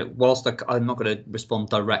 whilst I'm not going to respond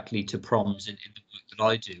directly to PROMs in the work that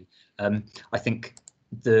I do, I think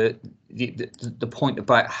the point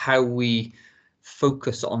about how we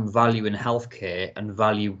focus on value in healthcare and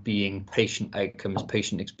value being patient outcomes,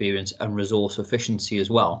 patient experience, and resource efficiency as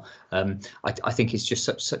well. I think it's just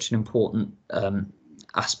such an important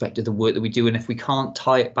aspect of the work that we do, and if we can't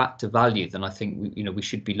tie it back to value, then I think we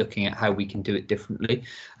should be looking at how we can do it differently.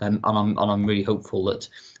 And I'm really hopeful that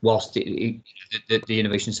whilst the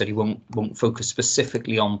innovation study won't focus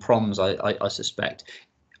specifically on PROMs, I suspect.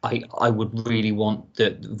 I would really want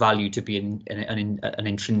the value to be an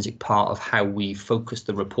intrinsic part of how we focus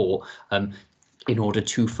the report, in order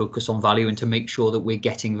to focus on value and to make sure that we're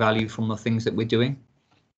getting value from the things that we're doing.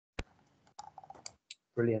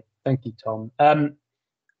 Brilliant, thank you, Tom.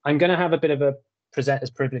 I'm going to have a bit of a presenter's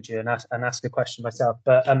privilege here and ask a question myself,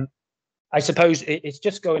 but I suppose it's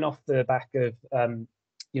just going off the back of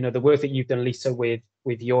the work that you've done, Lisa, with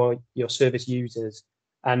your service users.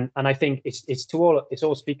 And I think it's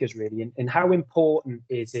all speakers really, and how important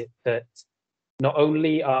is it that not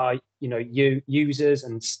only are users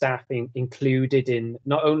and staff included in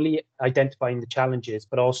not only identifying the challenges,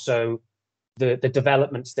 but also the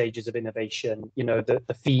development stages of innovation, you know,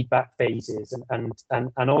 the feedback phases,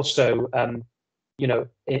 and also you know,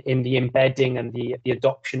 in the embedding and the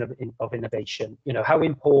adoption of innovation. You know, how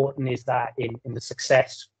important is that in the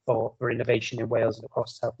success for innovation in Wales and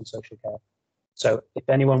across health and social care? So if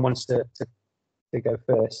anyone wants to go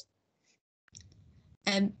first.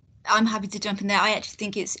 I'm happy to jump in there. I actually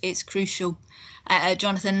think it's crucial,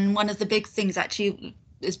 Jonathan. And one of the big things actually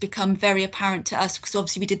has become very apparent to us, because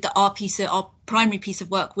obviously we did our primary piece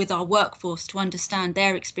of work with our workforce to understand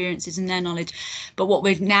their experiences and their knowledge. But what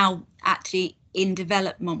we're now actually in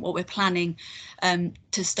development, what we're planning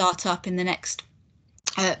to start up in the next,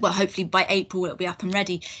 well, hopefully by April it'll be up and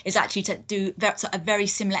ready, is actually to do a very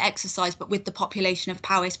similar exercise, but with the population of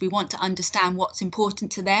Powys. We want to understand what's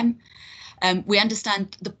important to them. We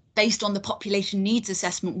understand based on the population needs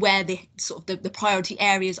assessment where the sort of the priority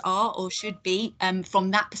areas are or should be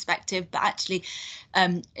from that perspective, but actually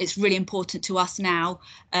it's really important to us now,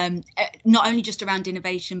 not only just around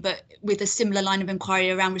innovation, but with a similar line of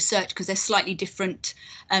inquiry around research, because there's slightly different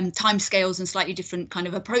timescales and slightly different kind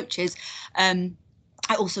of approaches.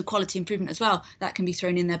 Also quality improvement as well, that can be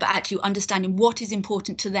thrown in there, but actually understanding what is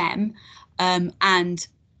important to them, and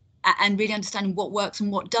really understanding what works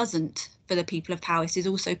and what doesn't for the people of Powys is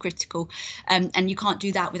also critical, and you can't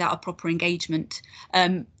do that without a proper engagement.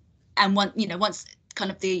 And once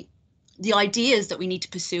kind of the ideas that we need to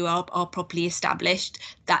pursue are properly established,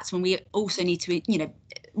 that's when we also need to, you know,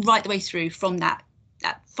 right the way through from that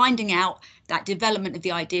finding out, that development of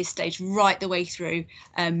the idea stage, right the way through,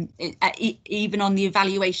 even on the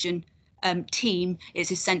evaluation team,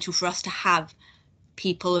 it's essential for us to have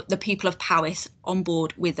the people of Powys on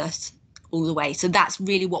board with us all the way. So that's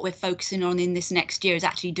really what we're focusing on in this next year, is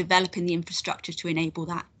actually developing the infrastructure to enable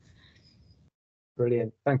that.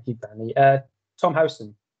 Brilliant, thank you, Danny. Tom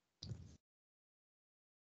Howson.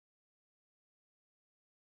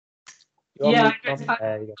 Yeah,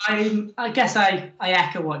 I guess I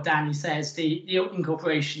echo what Danny says. The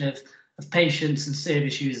incorporation of patients and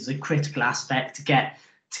service users is a critical aspect to get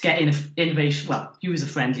innovation, well,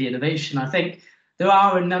 user-friendly innovation. I think there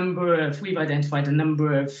are we've identified a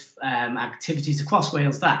number of activities across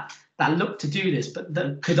Wales that look to do this, but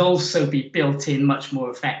that could also be built in much more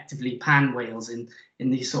effectively pan-Wales in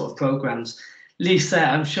these sort of programmes. Lisa,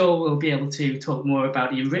 I'm sure, will be able to talk more about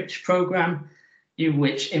the Enrich programme,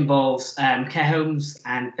 which involves care homes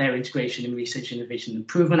and their integration in research, innovation, and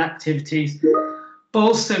improvement activities, but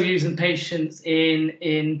also using patients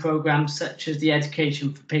in programmes such as the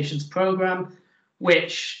Education for Patients programme,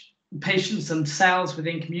 which patients themselves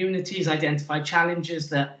within communities identify challenges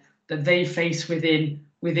that they face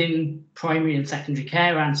within primary and secondary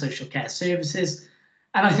care and social care services.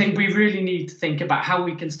 And I think we really need to think about how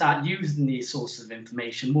we can start using these sources of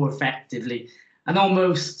information more effectively and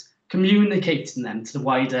almost communicating them to the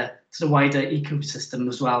wider ecosystem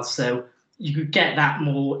as well, so you could get that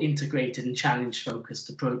more integrated and challenge focused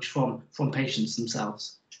approach from patients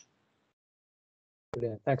themselves.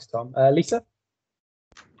 Brilliant, thanks, Tom. Lisa?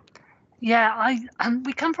 Yeah,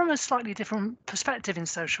 we come from a slightly different perspective in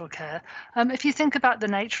social care. If you think about the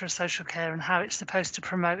nature of social care and how it's supposed to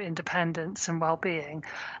promote independence and well-being,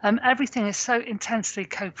 everything is so intensely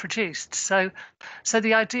co-produced. So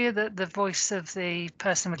the idea that the voice of the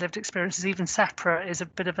person with lived experience is even separate is a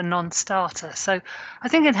bit of a non-starter. So I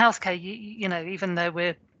think in healthcare, you know, even though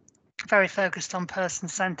we're very focused on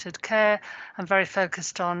person-centered care and very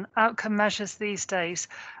focused on outcome measures these days,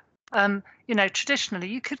 you know, traditionally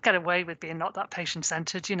you could get away with being not that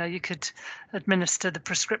patient-centered. You know, you could administer the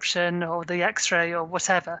prescription or the x-ray or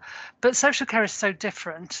whatever, but social care is so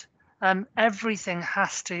different. Everything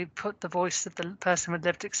has to put the voice of the person with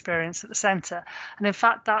lived experience at the centre. And in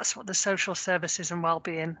fact, that's what the Social Services and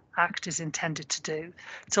Wellbeing Act is intended to do.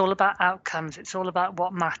 It's all about outcomes. It's all about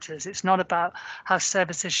what matters. It's not about how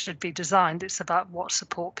services should be designed. It's about what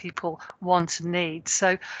support people want and need.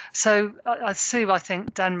 So Sue, I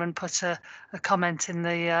think Denman put a comment in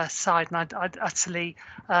the side, and I'd utterly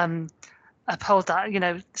uphold that, you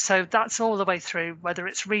know, so that's all the way through, whether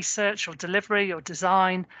it's research or delivery or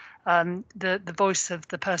design. The voice of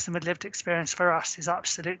the person with lived experience for us is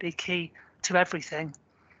absolutely key to everything.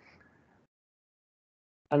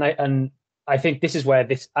 And I think this is where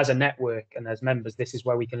this, as a network and as members, this is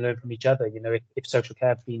where we can learn from each other. You know, if social care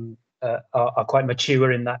have been are quite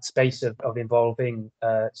mature in that space of involving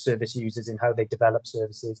service users in how they develop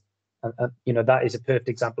services, and you know, that is a perfect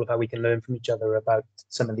example of how we can learn from each other about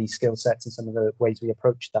some of these skill sets and some of the ways we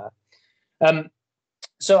approach that.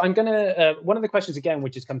 So I'm gonna one of the questions again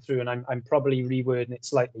which has come through, and I'm probably rewording it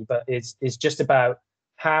slightly, but is just about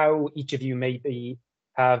how each of you may be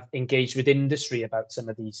have engaged with industry about some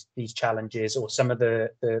of these challenges or some of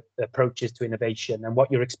the approaches to innovation, and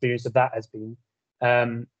what your experience of that has been.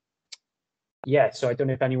 Yeah, so I don't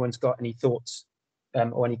know if anyone's got any thoughts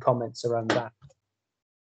or any comments around that.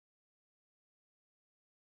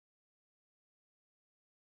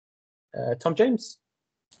 Tom James?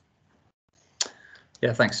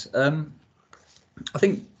 Yeah, thanks. I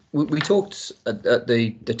think we talked at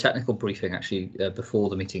the technical briefing, actually, before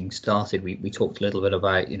the meeting started. We talked a little bit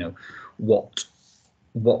about, you know, what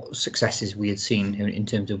successes we had seen in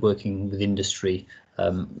terms of working with industry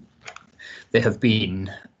there have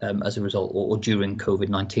been as a result or during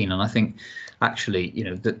COVID-19. And I think actually, you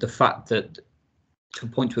know, the fact that, to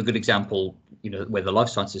point to a good example, you know, where the life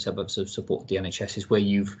sciences hub have supported the NHS is where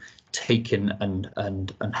you've taken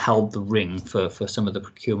and held the ring for some of the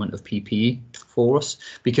procurement of PPE for us,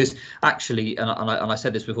 because actually, and I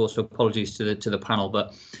said this before, so apologies to the panel,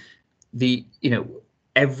 but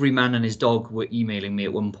every man and his dog were emailing me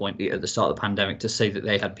at one point at the start of the pandemic to say that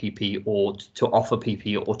they had PP or to offer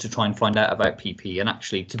PP or to try and find out about PP. And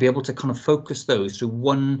actually to be able to kind of focus those to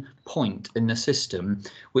one point in the system,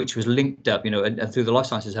 which was linked up, you know, and through the Life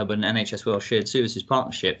Sciences Hub and NHS Wales Shared Services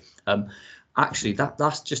Partnership, actually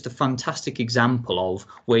that's just a fantastic example of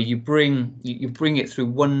where you bring it through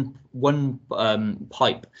one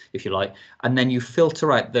pipe, if you like, and then you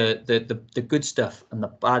filter out the good stuff and the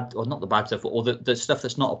bad, or not the bad stuff, or the stuff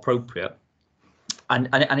that's not appropriate. And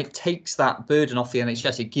it takes that burden off the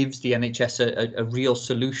NHS. It gives the NHS a real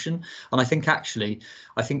solution. And I think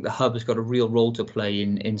the hub has got a real role to play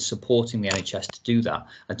in supporting the NHS to do that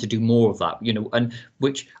and to do more of that, you know, and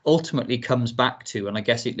which ultimately comes back to, and I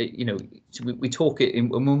guess we talk it in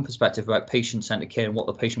one perspective about patient-centered care and what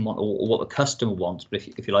the patient wants or what the customer wants, but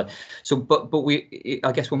if you like. So, but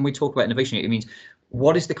I guess when we talk about innovation, it means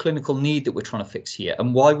what is the clinical need that we're trying to fix here,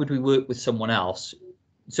 and why would we work with someone else?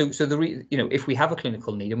 So if we have a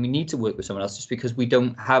clinical need and we need to work with someone else, just because we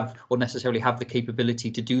don't have or necessarily have the capability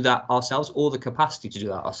to do that ourselves or the capacity to do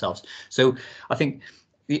that ourselves. So I think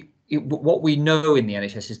what we know in the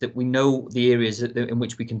NHS is that we know the areas in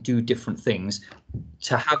which we can do different things.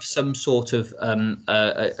 To have some sort of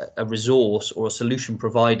a resource or a solution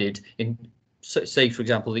provided in, say, for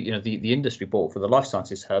example, the industry bought for the Life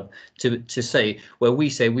Sciences Hub to say, where we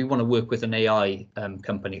say we want to work with an AI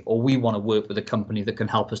company, or we want to work with a company that can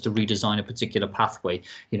help us to redesign a particular pathway,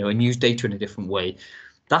 you know, and use data in a different way.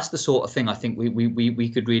 That's the sort of thing I think we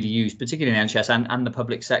could really use, particularly in NHS and the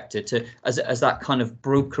public sector, to as that kind of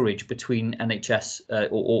brokerage between NHS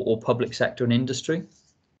or public sector and industry.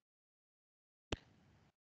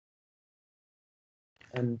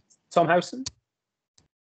 And Tom Howson?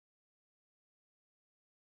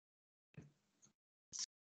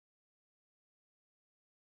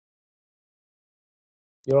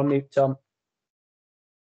 You're on mute, Tom.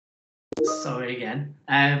 Sorry again.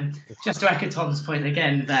 Just to echo Tom's point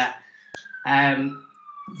again, that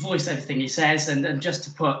voice everything he says, and just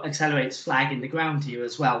to put Accelerate's flag in the ground here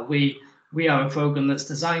as well. We are a programme that's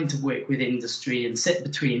designed to work with industry and sit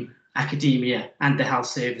between academia and the health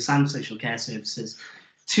service and social care services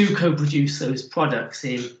to co-produce those products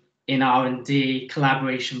in R&D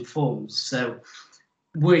collaboration forms. So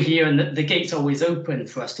we're here, and the gate's always open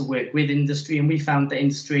for us to work with industry, and we found that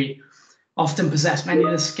industry often possess many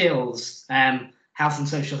of the skills health and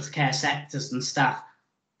social care sectors and staff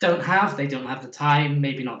don't have. They don't have the time,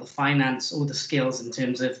 maybe not the finance or the skills in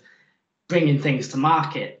terms of bringing things to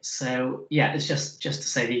market. So yeah, it's just to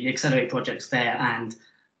say the Accelerate project's there, and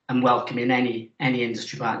welcoming any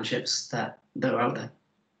industry partnerships that are out there.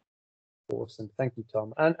 Awesome, thank you,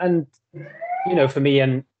 Tom. And you know, for me,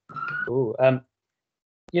 and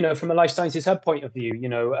you know, from a Life Sciences Hub point of view, you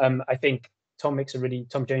know, I think Tom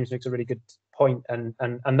James makes a really good point, and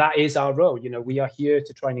that is our role. You know, we are here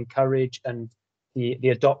to try and encourage the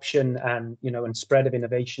adoption and, you know, and spread of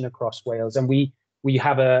innovation across Wales, and we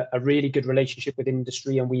have a really good relationship with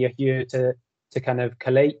industry, and we are here to kind of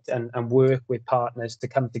collate and work with partners to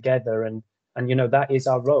come together, and you know, that is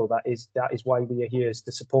our role. That is why we are here, is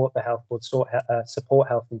to support the health board, support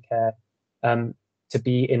health and care, to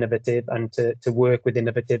be innovative and to work with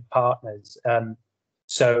innovative partners.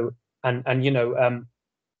 So and you know,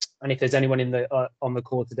 and if there's anyone on the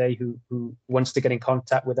call today who wants to get in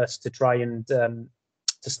contact with us to try and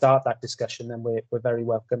to start that discussion, then we're very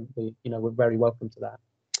welcome. We're very welcome to that.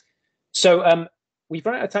 So we've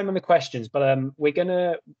run out of time on the questions, but we're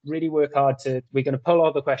gonna really work hard we're gonna pull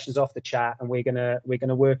all the questions off the chat, and we're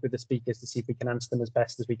gonna work with the speakers to see if we can answer them as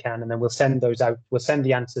best as we can, and then we'll send those out. We'll send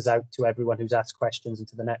the answers out to everyone who's asked questions and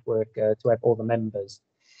to the network, to all the members.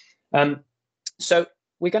 So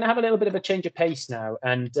we're going to have a little bit of a change of pace now,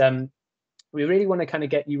 and we really want to kind of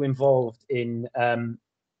get you involved in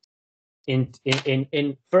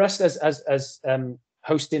for us as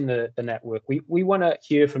hosting the network. We want to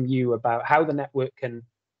hear from you about how the network can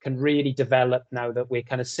really develop now that we're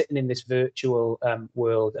kind of sitting in this virtual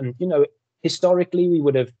world. And historically we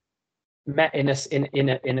would have met in a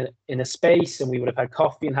space, and we would have had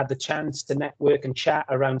coffee and had the chance to network and chat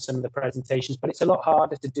around some of the presentations, but it's a lot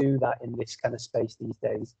harder to do that in this kind of space these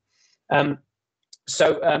days.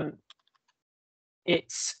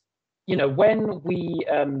 It's when we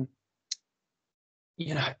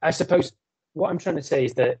I suppose what I'm trying to say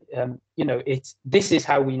is that this is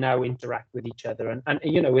how we now interact with each other, and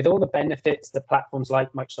with all the benefits that platforms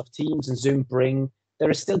like Microsoft Teams and Zoom bring, there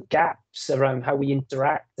are still gaps around how we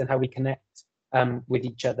interact and how we connect with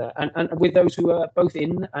each other, and with those who are both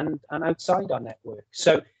in and outside our network.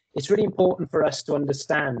 So it's really important for us to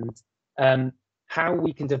understand how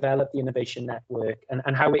we can develop the innovation network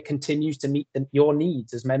and how it continues to meet your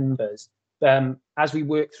needs as members, as we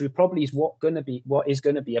work through probably what is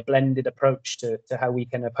going to be a blended approach to how we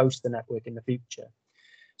can host the network in the future.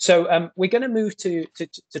 So we're going to move to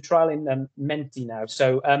trialing Menti now.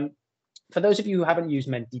 So for those of you who haven't used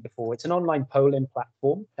Menti before, it's an online polling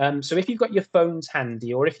platform. So if you've got your phones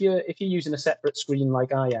handy, or if you're using a separate screen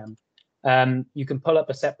like I am, you can pull up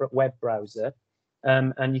a separate web browser.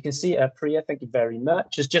 And you can see Priya, thank you very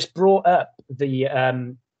much, has just brought up the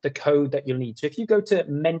code that you'll need. So if you go to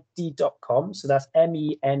menti.com, so that's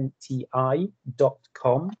MENTI.com,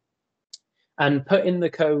 and put in the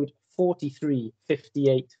code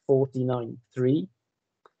 4358493,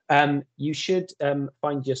 you should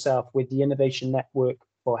find yourself with the Innovation Network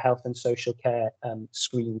for Health and Social Care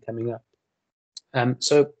screen coming up.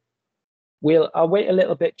 So I'll wait a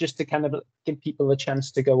little bit just to kind of give people a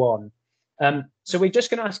chance to go on. So we're just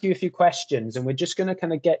going to ask you a few questions, and we're just going to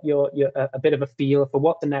kind of get a bit of a feel for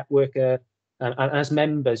what the network, and as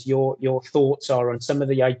members, your thoughts are on some of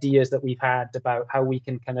the ideas that we've had about how we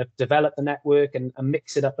can kind of develop the network and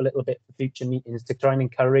mix it up a little bit for future meetings to try and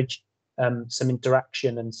encourage some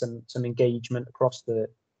interaction and some engagement across the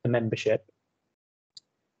membership.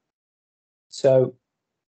 So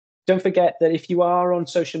don't forget that if you are on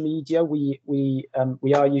social media, we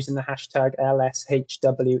are using the hashtag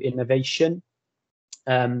LSHWinnovation.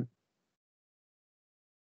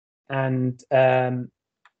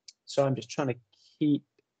 So I'm just trying to keep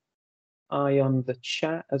eye on the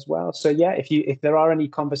chat as well. So yeah, if there are any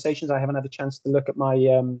conversations, I haven't had a chance to look at my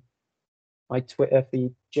my Twitter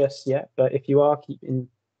feed just yet, but if you are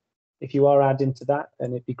adding to that,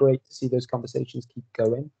 then it'd be great to see those conversations keep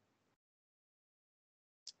going.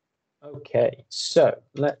 Okay, so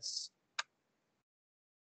let's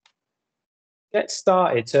get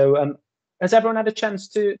started. So has everyone had a chance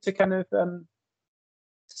to kind of to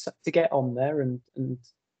get on there, and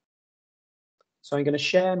so I'm going to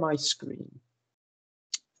share my screen.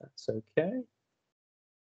 That's okay.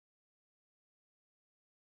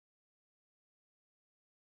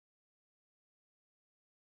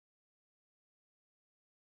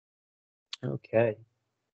 Okay.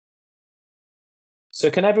 So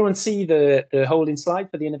can everyone see the holding slide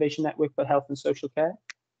for the Innovation Network for Health and Social Care?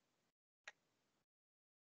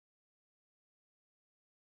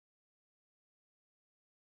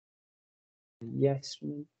 Yes.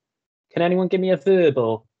 Can anyone give me a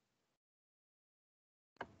verbal?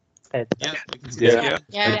 Ed? Yeah.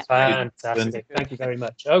 Fantastic. Thank you very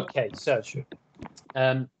much. Okay, so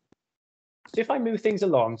if I move things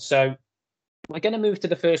along, so we're going to move to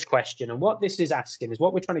the first question, and what this is asking is,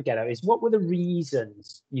 what we're trying to get at is, what were the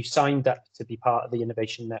reasons you signed up to be part of the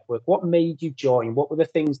Innovation Network? What made you join? What were the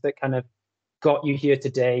things that kind of got you here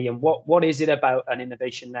today, and what is it about an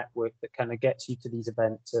Innovation Network that kind of gets you to these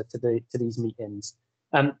events, to these meetings?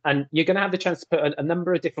 And you're going to have the chance to put a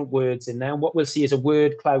number of different words in there, and what we'll see is a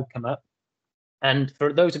word cloud come up. And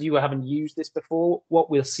for those of you who haven't used this before, what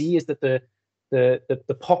we'll see is that the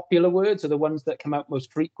popular words, or the ones that come out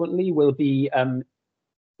most frequently, will be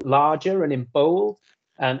larger and in bold,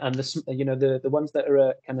 and the ones that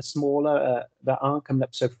are kind of smaller, that aren't coming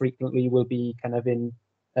up so frequently, will be kind of in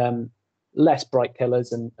less bright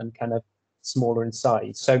colors and kind of smaller in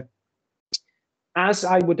size. So as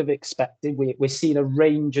I would have expected, we're seeing a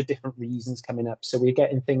range of different reasons coming up. So we're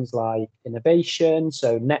getting things like innovation,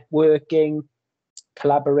 so networking,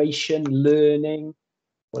 collaboration, learning.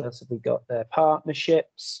 What else have we got there?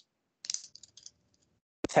 Partnerships,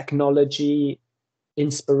 technology,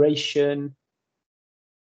 inspiration,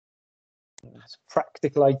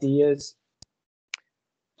 practical ideas.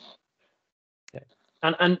 Okay.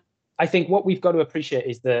 And I think what we've got to appreciate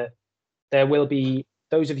is that there will be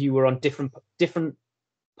those of you who are on different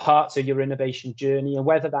parts of your innovation journey, and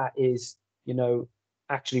whether that is you know,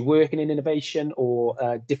 actually working in innovation or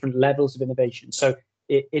different levels of innovation. So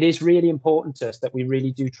it is really important to us that we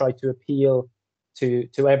really do try to appeal to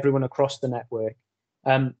everyone across the network,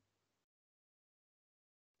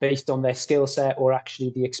 based on their skill set or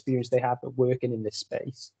actually the experience they have of working in this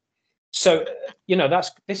space. So, you know,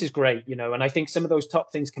 this is great, you know, and I think some of those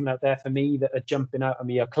top things coming out there for me that are jumping out at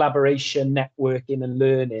me are collaboration, networking, and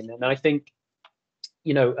learning. And I think,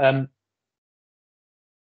 you know,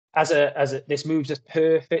 this moves us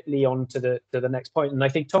perfectly on to the next point. And I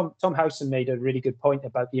think Tom Howson made a really good point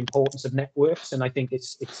about the importance of networks, and I think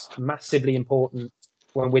it's massively important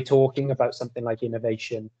when we're talking about something like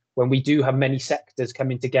innovation, when we do have many sectors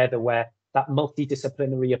coming together, where that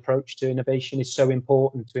multidisciplinary approach to innovation is so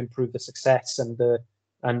important to improve the success and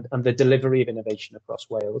the delivery of innovation across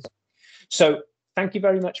Wales. So thank you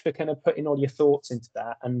very much for kind of putting all your thoughts into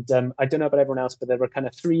that. And I don't know about everyone else, but there were kind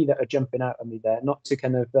of 3 that are jumping out at me there, not to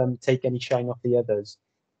kind of take any shine off the others.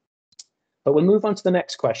 But we'll move on to the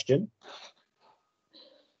next question.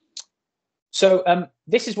 So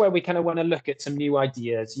this is where we kind of want to look at some new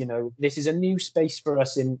ideas. You know, this is a new space for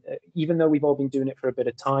us, even though we've all been doing it for a bit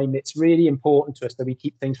of time. It's really important to us that we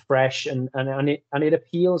keep things fresh and it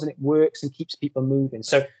appeals and it works and keeps people moving.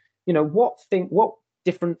 So, you know, what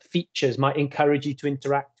different features might encourage you to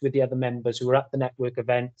interact with the other members who are at the network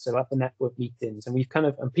events or at the network meetings?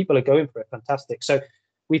 And people are going for it. Fantastic. So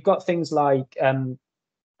we've got things like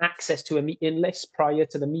access to a meeting list prior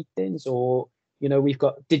to the meetings, or, you know, we've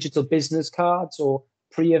got digital business cards or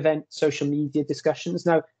pre-event social media discussions.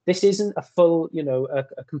 Now, this isn't a full, you know,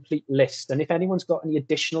 a complete list. And if anyone's got any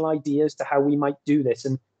additional ideas to how we might do this,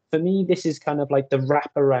 and for me, this is kind of like the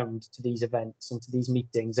wraparound to these events and to these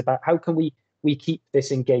meetings about how can we keep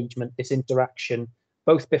this engagement, this interaction,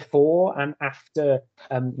 both before and after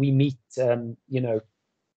we meet, you know,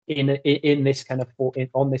 in this kind of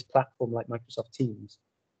on this platform like Microsoft Teams.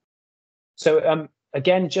 So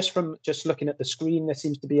again, just looking at the screen, there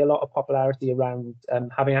seems to be a lot of popularity around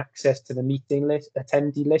having access to the meeting list,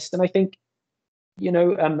 attendee list. And I think, you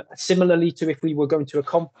know, similarly to if we were going to a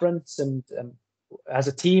conference and as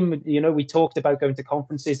a team, you know, we talked about going to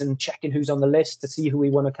conferences and checking who's on the list to see who we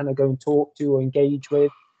want to kind of go and talk to or engage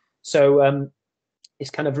with. So it's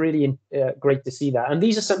kind of really great to see that. And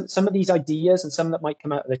these are some of these ideas, and some that might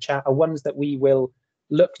come out of the chat are ones that we will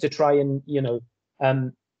look to try and, you know,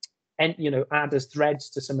 add as threads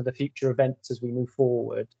to some of the future events as we move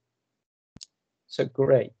forward. So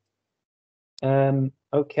great.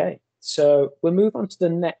 Okay, so we'll move on to the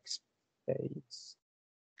next page.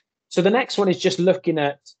 So the next one is just looking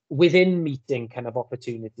at within meeting kind of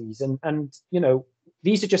opportunities, and you know,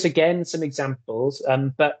 these are just again some examples.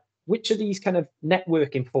 But which of these kind of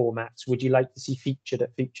networking formats would you like to see featured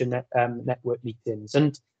at future network meetings?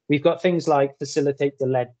 And we've got things like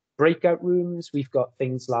facilitator-led breakout rooms. We've got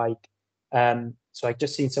things like so I've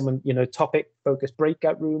just seen someone, you know, topic-focused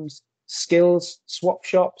breakout rooms, skills swap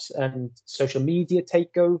shops, and social media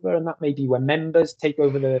takeover, and that may be where members take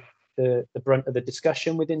over the brunt of the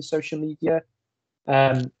discussion within social media,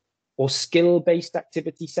 or skill-based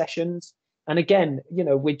activity sessions. And again, you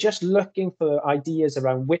know, we're just looking for ideas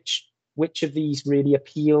around which of these really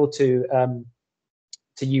appeal to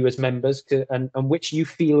you as members, and which you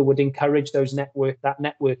feel would encourage that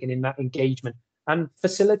networking and that engagement, and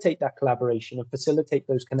facilitate that collaboration and facilitate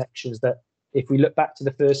those connections that, if we look back to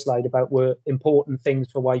the first slide about, were important things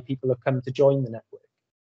for why people have come to join the network.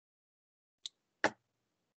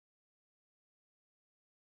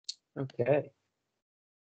 Okay.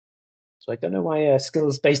 So I don't know why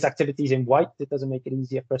skills-based activities in white, it doesn't make it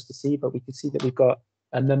easier for us to see, but we can see that we've got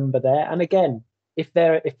a number there. And again, if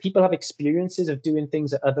people have experiences of doing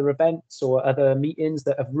things at other events or other meetings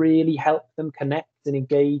that have really helped them connect and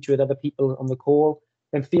engage with other people on the call,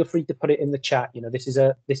 then feel free to put it in the chat. You know, this is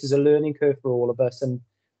a learning curve for all of us, and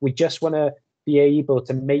we just want to be able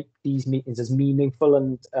to make these meetings as meaningful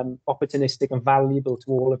and opportunistic and valuable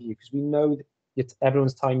to all of you, because we know that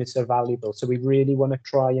everyone's time is so valuable. So we really want to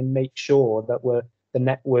try and make sure that the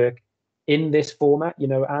network in this format, you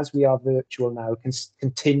know, as we are virtual now, can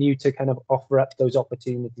continue to kind of offer up those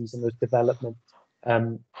opportunities and those development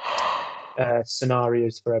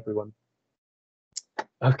scenarios for everyone.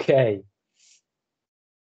 Okay.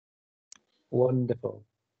 Wonderful.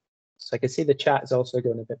 So I can see the chat is also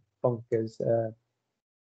going a bit bonkers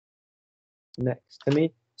next to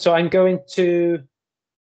me. So I'm going to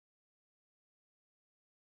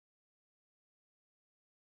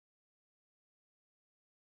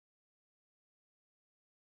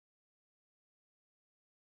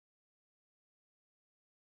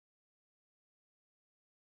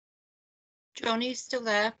Johnny's still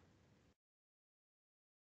there.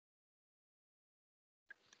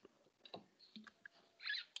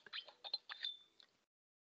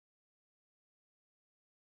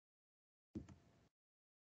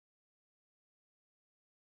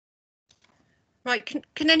 Right,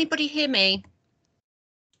 can anybody hear me?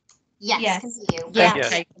 Yes, Yes. can see you. Yeah. Yes.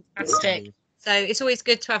 Okay, fantastic. So it's always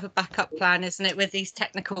good to have a backup plan, isn't it, with these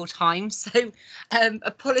technical times? So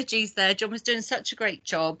apologies there. John was doing such a great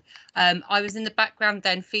job. I was in the background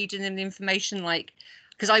then feeding them the information, like,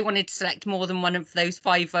 because I wanted to select more than one of those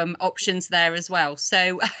 5 options there as well.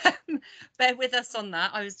 So bear with us on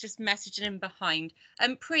that. I was just messaging him behind.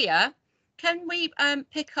 Priya, can we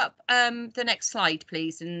pick up the next slide,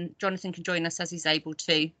 please? And Jonathan can join us as he's able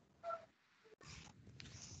to.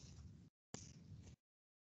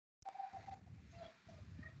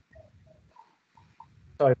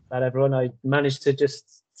 Sorry about that, everyone. I managed to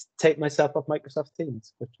just take myself off Microsoft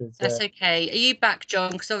Teams, which was... That's okay. Are you back,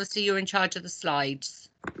 John? Because obviously you're in charge of the slides.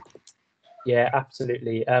 Yeah,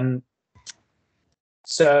 absolutely.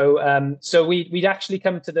 So we'd actually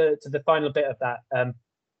come to the final bit of that,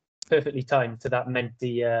 perfectly timed to that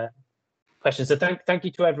Menti question. So thank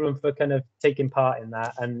you to everyone for kind of taking part in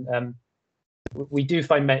that. And we do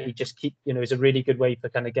find Menti just is a really good way for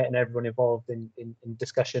kind of getting everyone involved in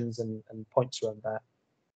discussions and points around that.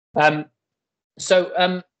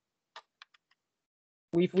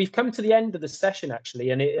 We've come to the end of the session actually,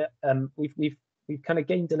 and we've kind of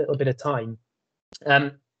gained a little bit of time.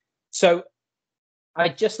 So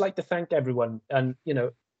I'd just like to thank everyone, and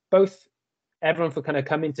both everyone for kind of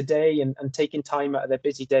coming today and taking time out of their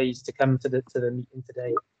busy days to come to the meeting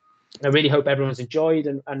today. I really hope everyone's enjoyed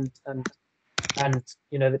and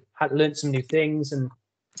had learned some new things and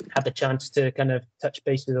had the chance to kind of touch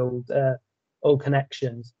base with old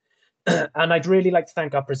connections. And I'd really like to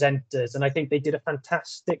thank our presenters, and I think they did a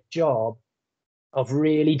fantastic job of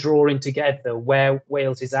really drawing together where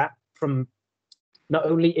Wales is at from not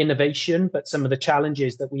only innovation, but some of the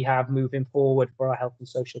challenges that we have moving forward for our health and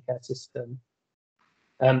social care system.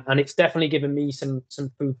 And it's definitely given me some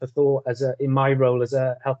food for thought in my role as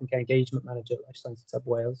a health and care engagement manager at Life Sciences Hub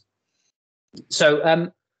Wales.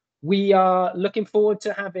 So we are looking forward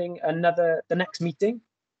to having the next meeting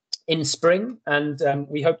in spring, and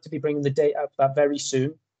we hope to be bringing the date up for that very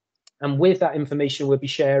soon. And with that information, we'll be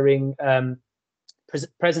sharing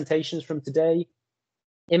presentations from today,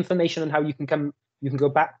 information on how you can go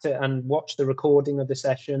back to and watch the recording of the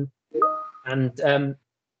session, and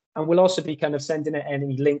we'll also be kind of sending out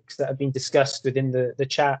any links that have been discussed within the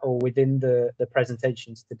chat or within the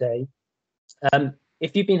presentations today.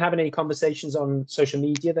 If you've been having any conversations on social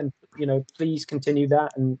media, then please continue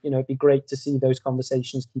that, and it'd be great to see those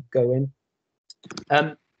conversations keep going.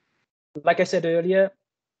 Like I said earlier,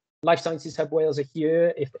 Life Sciences Hub Wales are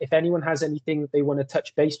here. If anyone has anything they want to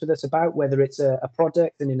touch base with us about, whether it's a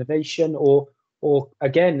product, an innovation, or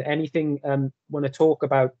again anything want to talk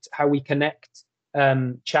about how we connect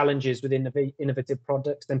challenges with innovative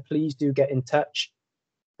products, then please do get in touch.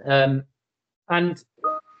 And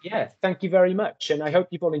yeah, thank you very much, and I hope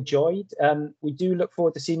you've all enjoyed. We do look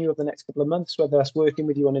forward to seeing you over the next couple of months, whether that's working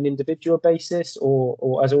with you on an individual basis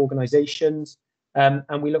or as organisations. And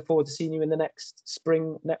we look forward to seeing you in the next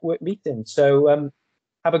spring network meeting. So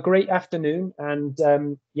have a great afternoon,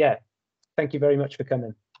 and yeah, thank you very much for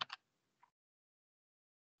coming.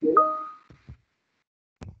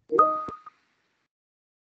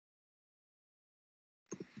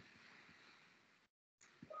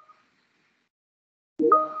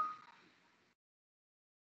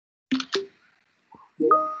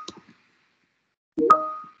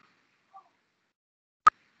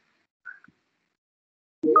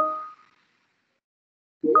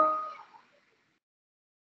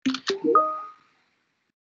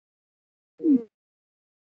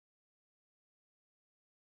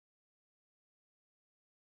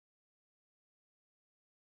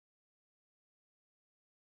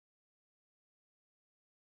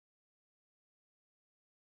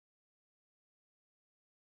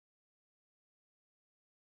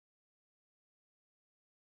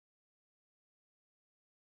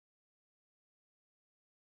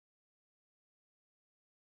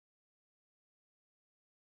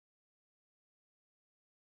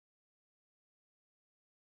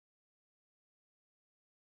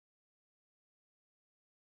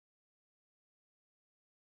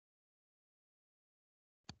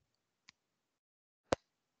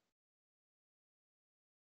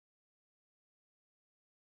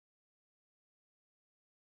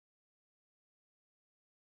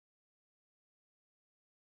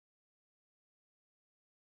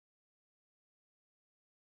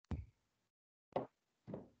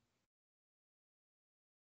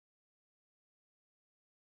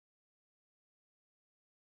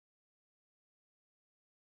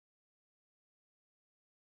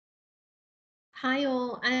 Hi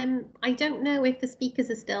all. I don't know if the speakers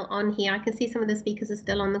are still on here. I can see some of the speakers are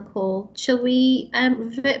still on the call. Shall we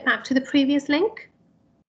revert back to the previous link?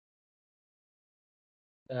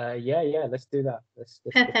 Yeah, let's do that. Let's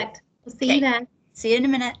Perfect. We'll see you there. See you in a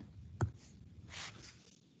minute.